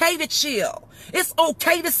okay to chill. It's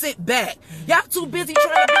okay to sit back. Y'all too busy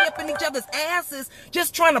trying to be up in each other's asses,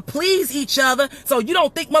 just trying to please each other, so you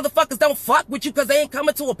don't think motherfuckers don't fuck with you because they ain't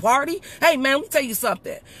coming to a party? Hey, man, let me tell you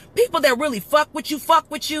something. People that really fuck with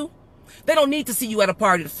you, they don't need to see you at a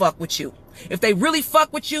party to fuck with you. If they really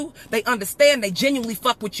fuck with you, they understand they genuinely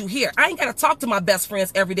fuck with you here. I ain't got to talk to my best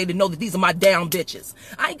friends every day to know that these are my down bitches.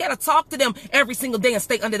 I ain't got to talk to them every single day and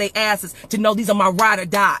stay under their asses to know these are my ride or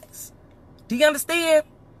dies. Do you understand?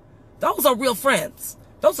 Those are real friends.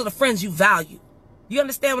 Those are the friends you value. You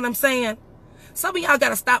understand what I'm saying? Some of y'all got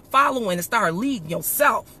to stop following and start leading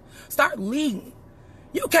yourself. Start leading.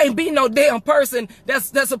 You can't be no damn person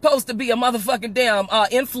that's supposed to be a motherfucking damn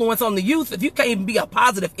influence on the youth if you can't even be a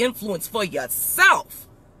positive influence for yourself.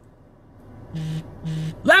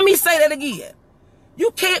 Let me say that again.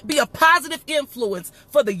 You can't be a positive influence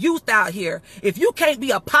for the youth out here if you can't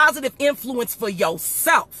be a positive influence for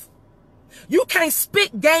yourself. You can't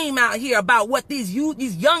spit game out here about what these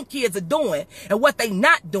young kids are doing and what they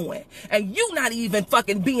not doing. And you not even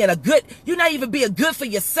fucking being you're not even being good for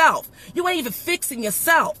yourself. You ain't even fixing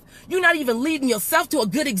yourself. You're not even leading yourself to a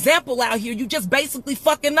good example out here. You just basically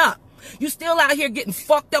fucking up. You still out here getting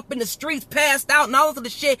fucked up in the streets, passed out and all of the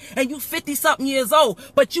shit, and you 50-something years old.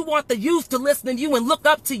 But you want the youth to listen to you and look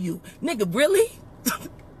up to you. Nigga, really?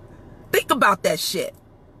 Think about that shit.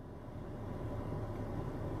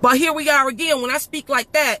 But here we are again. When I speak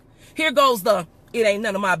like that, here goes the it ain't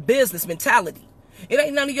none of my business mentality. It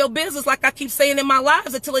ain't none of your business, like I keep saying in my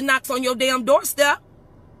lives, until it knocks on your damn doorstep.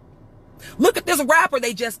 Look at this rapper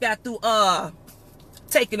they just got through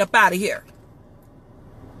taking up out of here.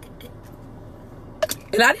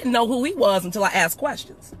 And I didn't know who he was until I asked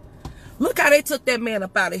questions. Look how they took that man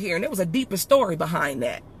up out of here. And there was a deeper story behind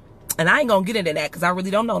that. And I ain't gonna get into that because I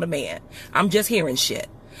really don't know the man. I'm just hearing shit.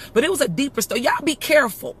 But it was a deeper story. Y'all be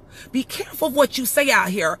careful. Be careful of what you say out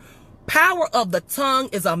here. Power of the tongue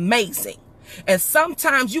is amazing. And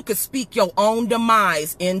sometimes you can speak your own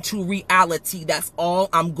demise into reality. That's all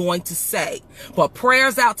I'm going to say. But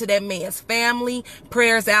prayers out to that man's family.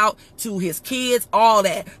 Prayers out to his kids. All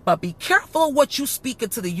that. But be careful of what you speak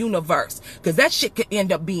into the universe. Because that shit could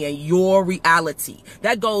end up being your reality.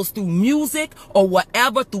 That goes through music or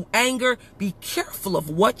whatever, through anger. Be careful of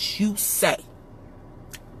what you say.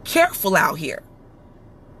 Careful out here.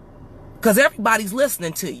 Because everybody's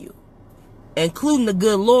listening to you. Including the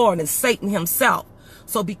good Lord and Satan himself.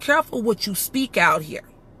 So be careful what you speak out here.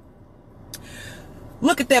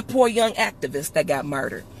 Look at that poor young activist that got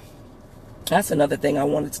murdered. That's another thing I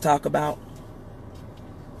wanted to talk about.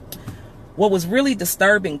 What was really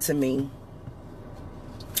disturbing to me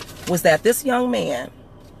was that this young man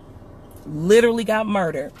literally got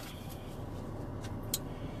murdered.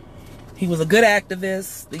 He was a good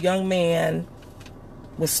activist. The young man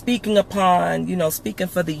was speaking upon, speaking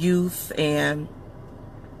for the youth, and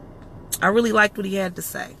I really liked what he had to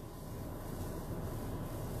say.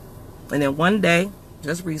 And then one day,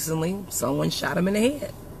 just recently, someone shot him in the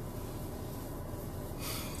head.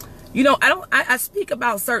 I speak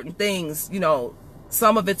about certain things,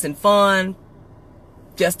 some of it's in fun,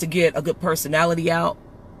 just to get a good personality out.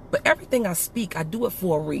 But everything I speak, I do it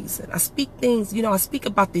for a reason. I speak things, I speak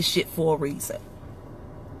about this shit for a reason.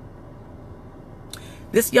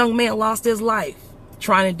 This young man lost his life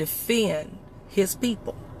trying to defend his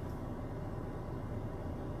people.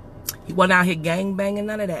 He wasn't out here gangbanging,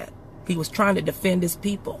 none of that. He was trying to defend his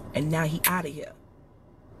people, and now he out of here.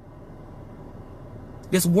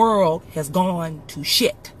 This world has gone to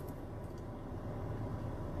shit.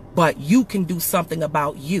 But you can do something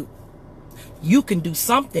about you. You can do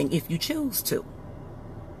something if you choose to.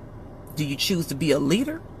 Do you choose to be a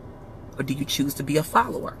leader, or do you choose to be a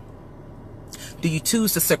follower? Do you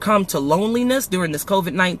choose to succumb to loneliness during this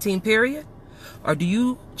COVID-19 period? Or do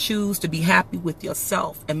you choose to be happy with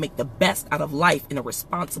yourself and make the best out of life in a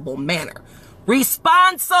responsible manner?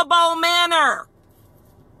 Responsible manner!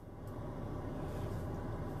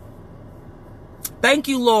 Thank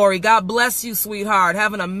you, Lori. God bless you, sweetheart.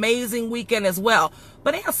 Have an amazing weekend as well.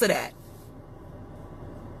 But answer that.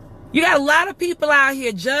 You got a lot of people out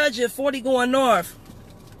here judging 40 going north.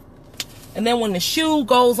 And then when the shoe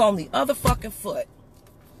goes on the other fucking foot,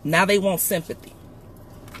 now they want sympathy.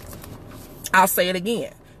 I'll say it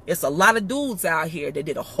again. It's a lot of dudes out here that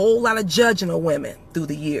did a whole lot of judging of women through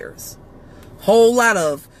the years. Whole lot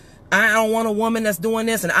of, I don't want a woman that's doing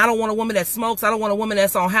this, and I don't want a woman that smokes. I don't want a woman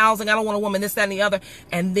that's on housing. I don't want a woman this, that, and the other.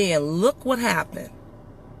 And then look what happened.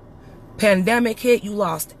 Pandemic hit, you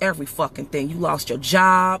lost every fucking thing. You lost your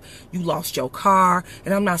job, you lost your car,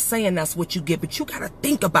 and I'm not saying that's what you get, but you gotta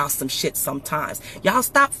think about some shit sometimes. Y'all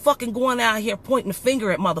stop fucking going out here pointing the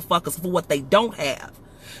finger at motherfuckers for what they don't have.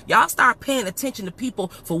 Y'all start paying attention to people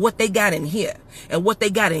for what they got in here and what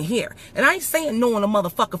they got in here. And I ain't saying knowing a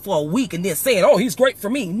motherfucker for a week and then saying, oh, he's great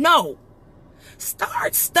for me. No.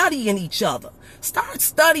 Start studying each other. Start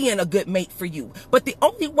studying a good mate for you. But the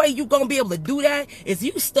only way you're going to be able to do that is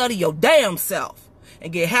you study your damn self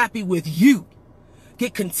and get happy with you.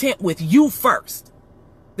 Get content with you first.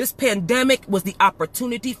 This pandemic was the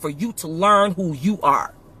opportunity for you to learn who you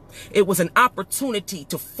are. It was an opportunity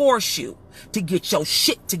to force you to get your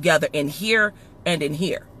shit together in here and in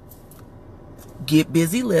here. Get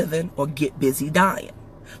busy living or get busy dying.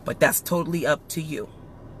 But that's totally up to you.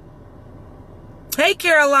 Hey,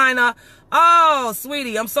 Carolina. Oh,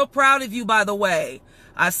 sweetie, I'm so proud of you, by the way.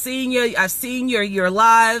 I've seen your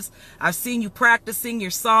lives. I've seen you practicing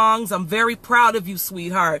your songs. I'm very proud of you,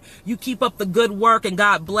 sweetheart. You keep up the good work, and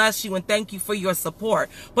God bless you, and thank you for your support.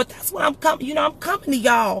 But that's what I'm coming, I'm coming to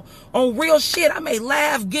y'all on real shit. I may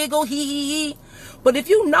laugh, giggle, hee. But if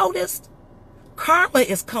you noticed, karma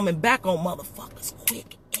is coming back on motherfuckers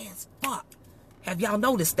quick as fuck. Have y'all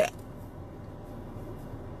noticed that?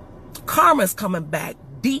 Karma's coming back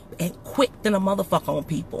deep and quick than a motherfucker on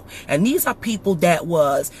people. And these are people that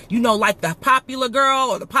was, like the popular girl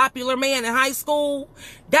or the popular man in high school.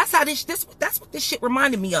 That's how that's what this shit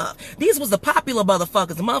reminded me of. These was the popular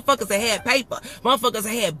motherfuckers. The motherfuckers that had paper. Motherfuckers that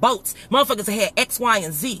had boats. Motherfuckers that had X, Y,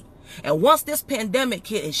 and Z. And once this pandemic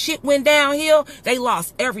hit and shit went downhill, they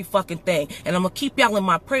lost every fucking thing. And I'm going to keep y'all in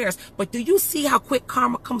my prayers. But do you see how quick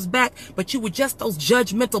karma comes back? But you were just those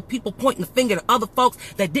judgmental people pointing the finger to other folks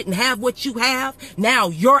that didn't have what you have. Now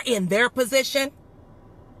you're in their position.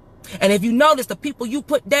 And if you notice, the people you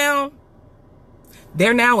put down,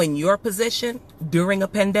 they're now in your position during a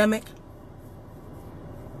pandemic.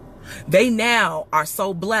 They now are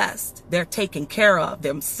so blessed. They're taking care of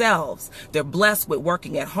themselves. They're blessed with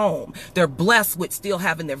working at home. They're blessed with still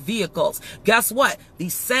having their vehicles. Guess what?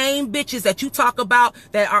 These same bitches that you talk about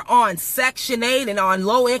that are on Section 8 and on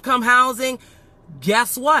low-income housing,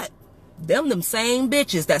 guess what? Them same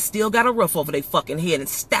bitches that still got a roof over their fucking head and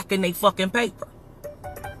stacking their fucking paper.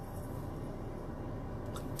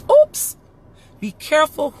 Oops. Be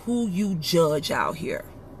careful who you judge out here.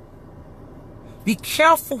 Be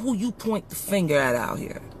careful who you point the finger at out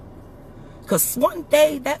here. Because one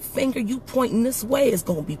day, that finger you pointing this way is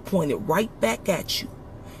going to be pointed right back at you.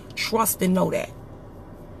 Trust and know that.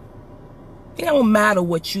 It don't matter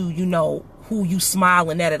what who you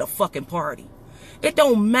smiling at a fucking party. It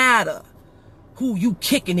don't matter who you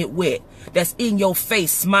kicking it with that's in your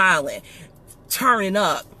face smiling, turning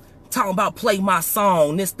up, talking about play my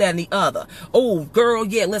song, this, that, and the other. Oh, girl,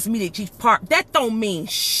 yeah, let's meet at Chief Park. That don't mean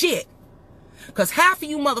shit. Because half of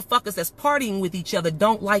you motherfuckers that's partying with each other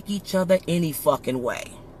don't like each other any fucking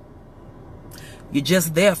way. You're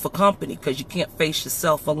just there for company because you can't face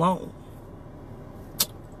yourself alone.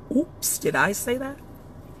 Oops, did I say that?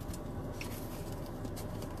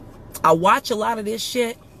 I watch a lot of this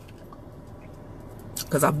shit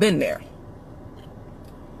because I've been there.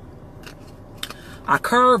 I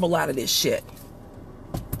curve a lot of this shit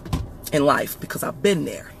in life because I've been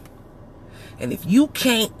there. And if you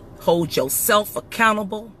can't hold yourself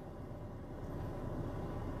accountable,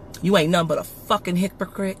 you ain't nothing but a fucking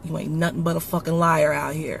hypocrite. You ain't nothing but a fucking liar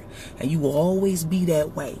out here. And you will always be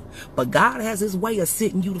that way. But God has his way of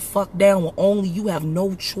sitting you the fuck down when only you have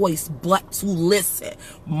no choice but to listen.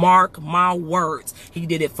 Mark my words. He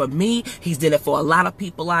did it for me. He's did it for a lot of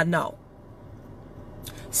people I know.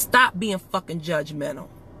 Stop being fucking judgmental.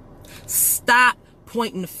 Stop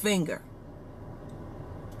pointing the finger.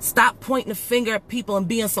 Stop pointing the finger at people and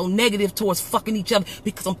being so negative towards fucking each other,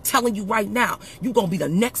 because I'm telling you right now, you're going to be the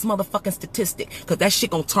next motherfucking statistic, because that shit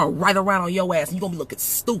going to turn right around on your ass and you're going to be looking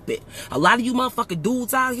stupid. A lot of you motherfucking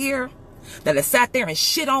dudes out here that have sat there and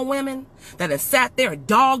shit on women, that have sat there and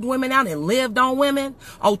dogged women out and lived on women,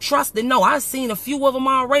 oh, trust and know, I've seen a few of them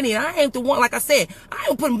already, and I ain't the one, like I said, I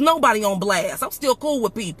ain't putting nobody on blast. I'm still cool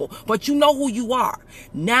with people, but you know who you are.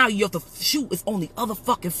 Now the shoe is on the other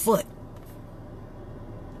fucking foot.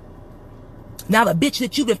 Now the bitch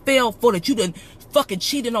that you done fell for, that you done fucking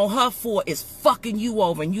cheated on her for, is fucking you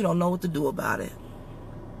over and you don't know what to do about it.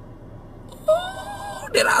 Oh,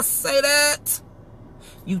 did I say that?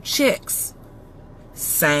 You chicks,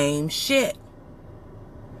 same shit.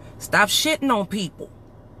 Stop shitting on people.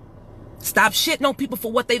 Stop shitting on people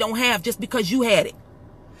for what they don't have just because you had it.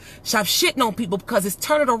 Stop shitting on people because it's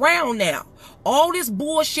turning around now. All this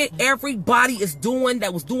bullshit everybody is doing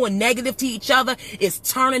that was doing negative to each other is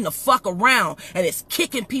turning the fuck around, and it's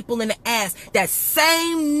kicking people in the ass. That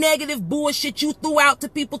same negative bullshit you threw out to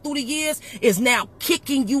people through the years is now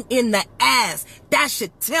kicking you in the ass. That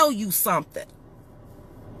should tell you something.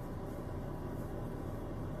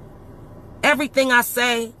 Everything I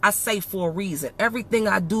say for a reason. Everything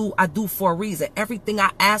I do for a reason. Everything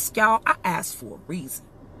I ask y'all, I ask for a reason.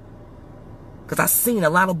 Because I've seen a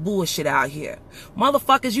lot of bullshit out here.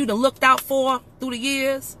 Motherfuckers you done looked out for through the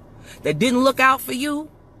years that didn't look out for you,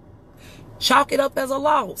 chalk it up as a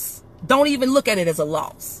loss. Don't even look at it as a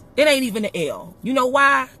loss. It ain't even an L. You know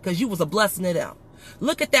why? Because you was a blessing to them.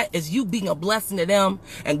 Look at that as you being a blessing to them,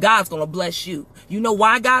 and God's going to bless you. You know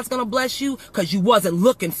why God's going to bless you? Because you wasn't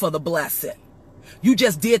looking for the blessing. You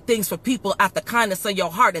just did things for people out the kindness of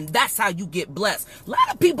your heart, and that's how you get blessed. A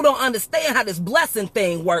lot of people don't understand how this blessing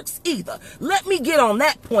thing works either. Let me get on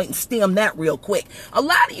that point and stem that real quick. A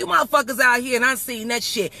lot of you motherfuckers out here, and I've seen that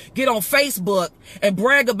shit, get on Facebook and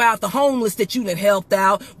brag about the homeless that you done helped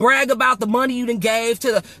out, brag about the money you done gave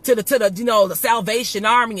to the you know, the Salvation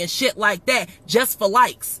Army and shit like that, just for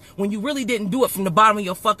likes, when you really didn't do it from the bottom of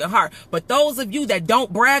your fucking heart. But those of you that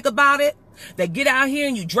don't brag about it, that get out here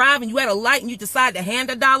and you drive and you at a light and you decide to hand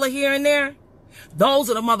 $1 here and there, those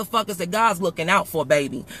are the motherfuckers that God's looking out for,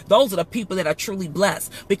 baby. Those are the people that are truly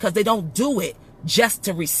blessed, because they don't do it just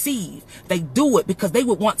to receive. They do it because they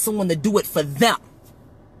would want someone to do it for them.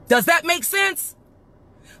 Does that make sense?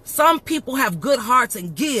 Some people have good hearts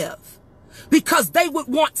and give because they would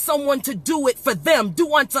want someone to do it for them,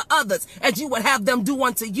 do unto others as you would have them do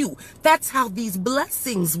unto you. That's how these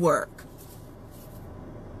blessings work.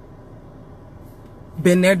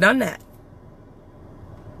 Been there, done that.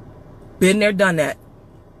 Been there, done that.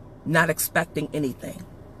 Not expecting anything.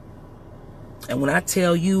 And when I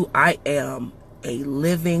tell you, I am a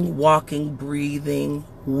living, walking, breathing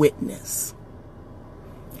witness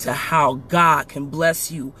to how God can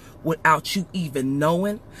bless you without you even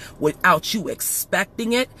knowing, without you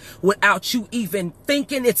expecting it, without you even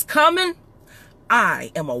thinking it's coming.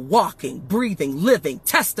 I am a walking, breathing, living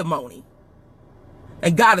testimony.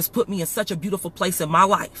 And God has put me in such a beautiful place in my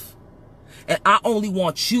life. And I only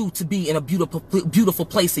want you to be in a beautiful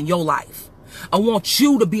place in your life. I want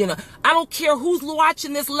you to be I don't care who's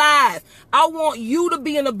watching this live. I want you to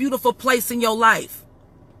be in a beautiful place in your life.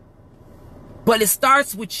 But it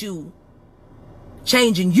starts with you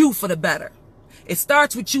changing you for the better. It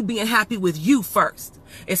starts with you being happy with you first.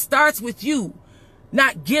 It starts with you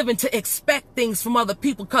not giving to expect things from other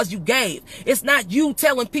people because you gave. It's not you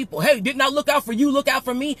telling people, hey, didn't I look out for you? Look out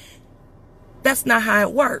for me. That's not how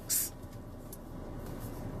it works.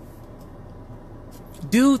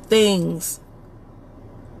 Do things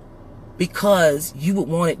because you would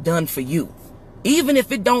want it done for you. Even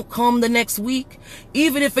if it don't come the next week,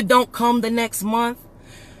 even if it don't come the next month,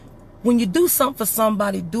 when you do something for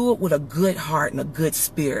somebody, do it with a good heart and a good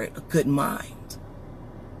spirit, a good mind.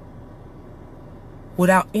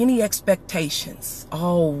 Without any expectations.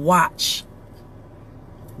 Oh, watch.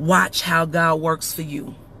 Watch how God works for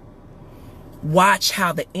you. Watch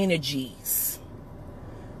how the energies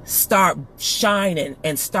start shining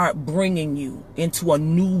and start bringing you into a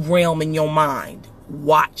new realm in your mind.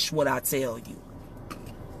 Watch what I tell you.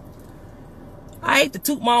 I hate to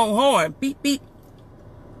toot my own horn. Beep, beep.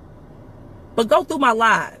 But go through my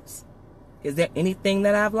lives. Is there anything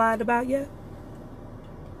that I've lied about yet?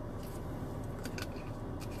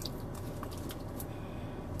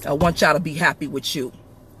 I want y'all to be happy with you.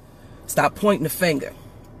 Stop pointing the finger.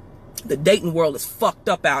 The dating world is fucked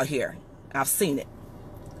up out here. I've seen it.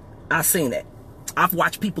 I've seen it. I've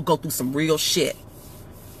watched people go through some real shit.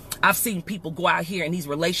 I've seen people go out here in these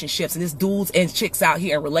relationships, and there's dudes and chicks out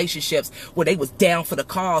here in relationships where they was down for the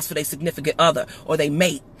cause for their significant other or they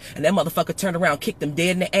mate. And that motherfucker turned around, kicked them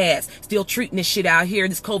dead in the ass. Still treating this shit out here,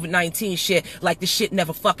 this COVID-19 shit, like this shit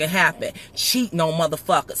never fucking happened. Cheating on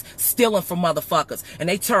motherfuckers. Stealing from motherfuckers. And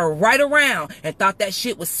they turned right around and thought that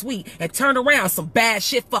shit was sweet. And turned around, some bad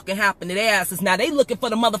shit fucking happened to their asses. Now they looking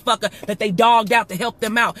for the motherfucker that they dogged out to help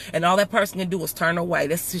them out. And all that person can do is turn away.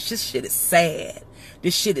 This shit is sad.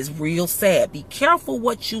 This shit is real sad. Be careful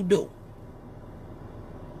what you do.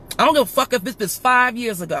 I don't give a fuck if this was 5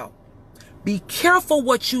 years ago. Be careful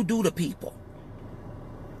what you do to people.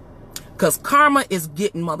 Because karma is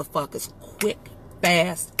getting motherfuckers quick,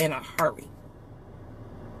 fast, in a hurry.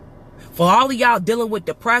 For all of y'all dealing with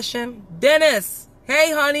depression, Dennis,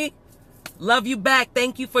 hey honey, love you back.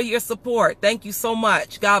 Thank you for your support. Thank you so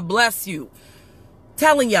much. God bless you.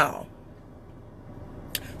 Telling y'all,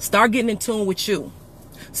 start getting in tune with you.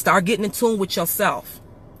 Start getting in tune with yourself.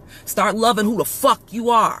 Start loving who the fuck you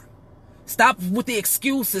are. Stop with the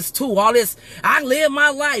excuses too. All this, I live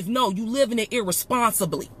my life. No, you living it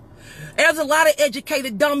irresponsibly. There's a lot of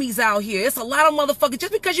educated dummies out here. It's a lot of motherfuckers.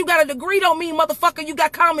 Just because you got a degree don't mean, motherfucker, you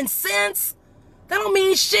got common sense. That don't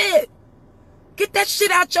mean shit. Get that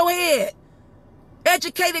shit out your head.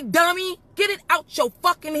 Educated dummy, get it out your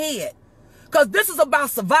fucking head. Because this is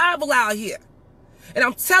about survival out here. And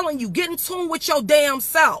I'm telling you, get in tune with your damn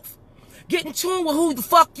self. Get in tune with who the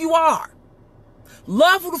fuck you are.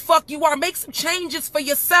 Love who the fuck you are. Make some changes for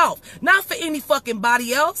yourself. Not for any fucking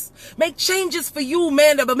body else. Make changes for you,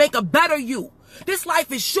 man, to make a better you. This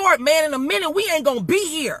life is short, man. In a minute, we ain't gonna be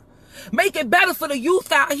here. Make it better for the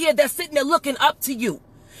youth out here that's sitting there looking up to you.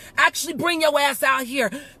 Actually bring your ass out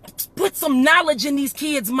here. Put some knowledge in these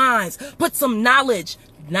kids' minds. Put some knowledge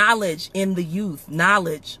Knowledge in the youth.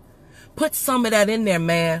 Knowledge. Put some of that in there,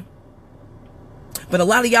 man. But a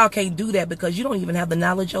lot of y'all can't do that because you don't even have the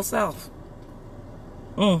knowledge yourself.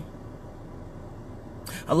 A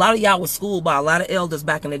lot of y'all was schooled by a lot of elders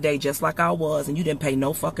back in the day, just like I was, and you didn't pay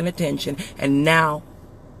no fucking attention. And now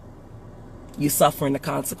you're suffering the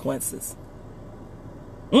consequences.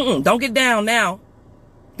 Don't get down now.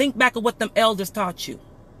 Think back of what them elders taught you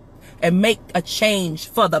and make a change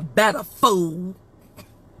for the better, fool.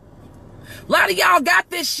 A lot of y'all got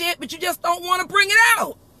this shit, but you just don't want to bring it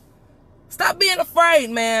out. Stop being afraid,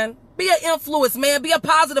 man. Be an influence, man. Be a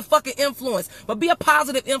positive fucking influence. But be a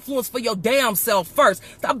positive influence for your damn self first.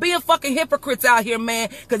 Stop being fucking hypocrites out here, man.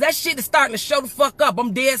 Because that shit is starting to show the fuck up.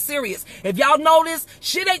 I'm dead serious. If y'all notice,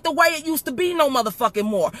 shit ain't the way it used to be no motherfucking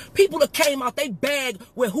more. People that came out, they bag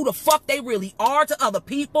with who the fuck they really are to other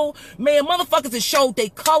people. Man, motherfuckers have showed their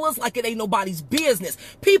colors like it ain't nobody's business.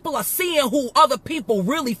 People are seeing who other people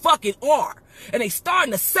really fucking are. And they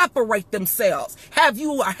starting to separate themselves. Have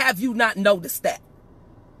you or have you not noticed that?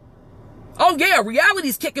 Oh yeah,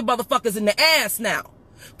 reality's kicking motherfuckers in the ass now.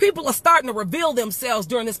 People are starting to reveal themselves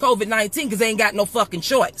during this COVID-19 because they ain't got no fucking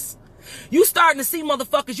choice. You starting to see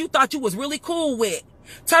motherfuckers you thought you was really cool with.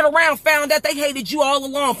 Turn around, found out they hated you all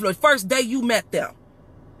along from the first day you met them.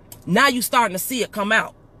 Now you starting to see it come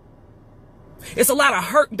out. It's a lot of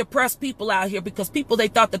hurt and depressed people out here because people they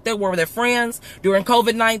thought that they were their friends during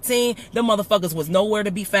COVID-19, them motherfuckers was nowhere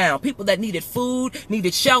to be found. People that needed food,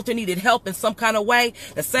 needed shelter, needed help in some kind of way,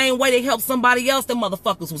 the same way they helped somebody else, them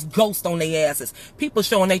motherfuckers was ghost on their asses. People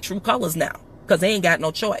showing their true colors now because they ain't got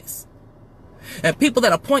no choice. And people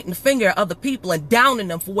that are pointing the finger at other people and downing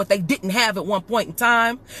them for what they didn't have at one point in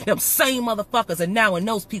time, them same motherfuckers are now in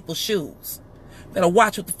those people's shoes. Better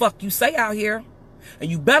watch what the fuck you say out here. And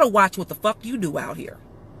you better watch what the fuck you do out here.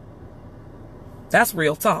 That's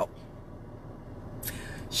real talk.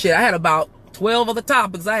 Shit, I had about 12 other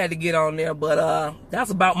topics I had to get on there, but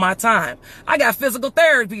that's about my time. I got physical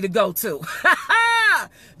therapy to go to.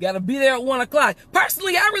 Gotta be there at 1 o'clock.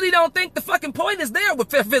 Personally, I really don't think the fucking point is there with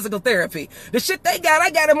physical therapy. The shit they got, I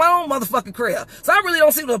got in my own motherfucking crib. So I really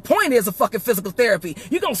don't see what the point is of fucking physical therapy.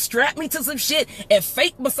 You gonna strap me to some shit and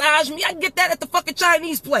fake massage me? I can get that at the fucking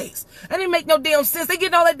Chinese place. That didn't make no damn sense. They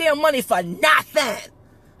getting all that damn money for nothing.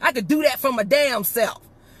 I could do that for my damn self.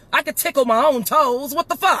 I could tickle my own toes. What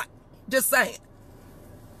the fuck? Just saying.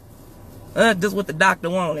 Just what the doctor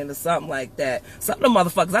wanted or something like that. Some of the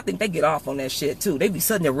motherfuckers, I think they get off on that shit too. They be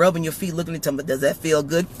sitting there rubbing your feet, looking at them, but does that feel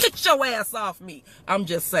good? Get your ass off me. I'm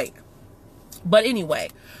just saying. But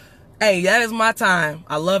anyway, hey, that is my time.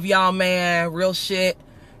 I love y'all, man. Real shit.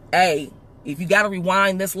 Hey, if you gotta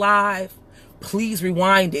rewind this live, please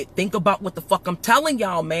rewind it. Think about what the fuck I'm telling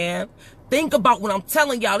y'all, man. Think about what I'm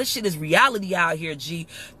telling y'all. This shit is reality out here, G.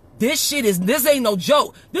 This ain't no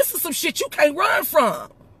joke. This is some shit you can't run from.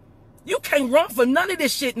 You can't run for none of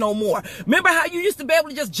this shit no more. Remember how you used to be able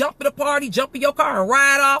to just jump at a party, jump in your car and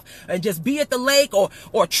ride off and just be at the lake or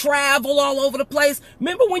travel all over the place?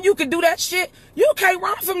 Remember when you could do that shit? You can't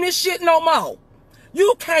run from this shit no more.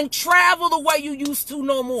 You can't travel the way you used to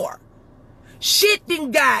no more. Shit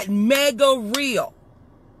done got mega real.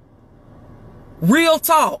 Real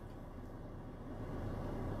talk.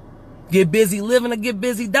 Get busy living or get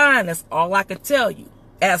busy dying. That's all I can tell you.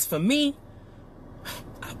 As for me,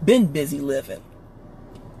 I've been busy living.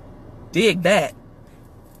 Dig that.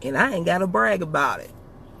 And I ain't got to brag about it.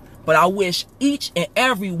 But I wish each and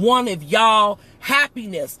every one of y'all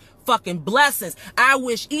happiness, fucking blessings. I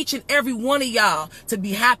wish each and every one of y'all to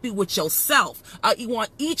be happy with yourself. I want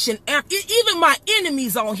each and every, even my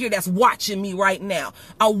enemies on here that's watching me right now.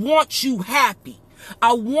 I want you happy.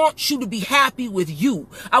 I want you to be happy with you.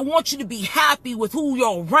 I want you to be happy with who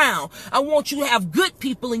you're around. I want you to have good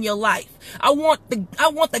people in your life. I want the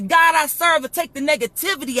God I serve to take the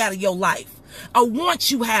negativity out of your life. I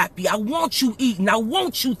want you happy. I want you eating. I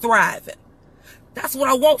want you thriving. That's what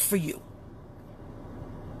I want for you.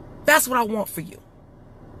 That's what I want for you.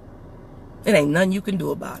 It ain't nothing you can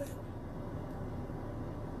do about it.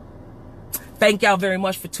 Thank y'all very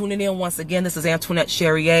much for tuning in once again. This is Antoinette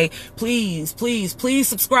Cherrier. Please, please, please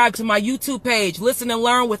subscribe to my YouTube page. Listen and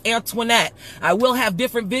learn with Antoinette. I will have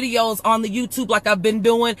different videos on the YouTube like I've been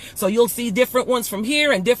doing. So you'll see different ones from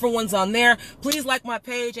here and different ones on there. Please like my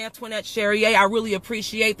page, Antoinette Cherrier. I really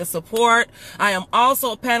appreciate the support. I am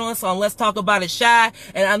also a panelist on Let's Talk About It Shy.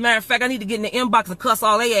 And as a matter of fact, I need to get in the inbox and cuss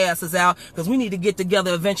all their asses out because we need to get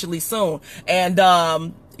together eventually soon.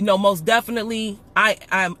 And, you know, most definitely,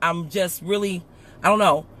 I'm just really, I don't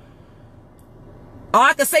know. All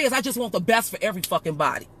I can say is I just want the best for every fucking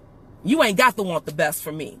body. You ain't got to want the best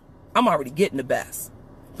for me. I'm already getting the best.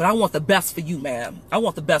 But I want the best for you, man. I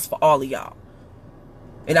want the best for all of y'all.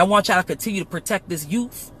 And I want y'all to continue to protect this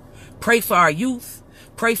youth. Pray for our youth.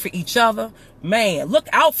 Pray for each other. Man, look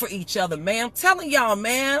out for each other, man. I'm telling y'all,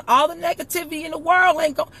 man, all the negativity in the world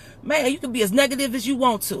ain't going. Man, you can be as negative as you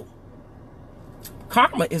want to.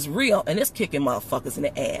 Karma is real, and it's kicking motherfuckers in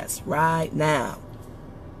the ass right now.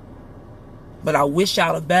 But I wish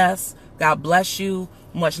y'all the best. God bless you.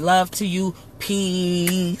 Much love to you.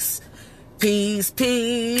 Peace. Peace,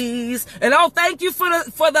 peace. And oh, thank you for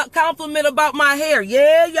the compliment about my hair.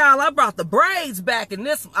 Yeah, y'all, I brought the braids back, and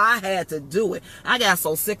this, I had to do it. I got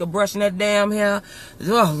so sick of brushing that damn hair.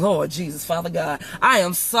 Oh, Lord Jesus, Father God. I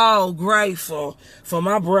am so grateful for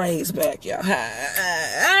my braids back, y'all.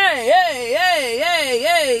 Hey, hey, hey, hey,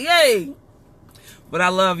 hey, hey. But I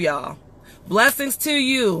love y'all. Blessings to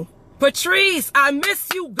you. Patrice, I miss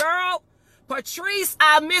you, girl. Patrice,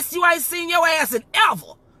 I miss you. I ain't seen your ass in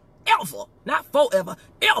ever. Ever. Not forever.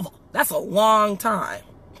 Ever. That's a long time.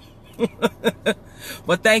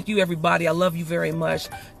 But thank you, everybody. I love you very much.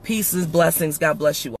 Peace and blessings. God bless you.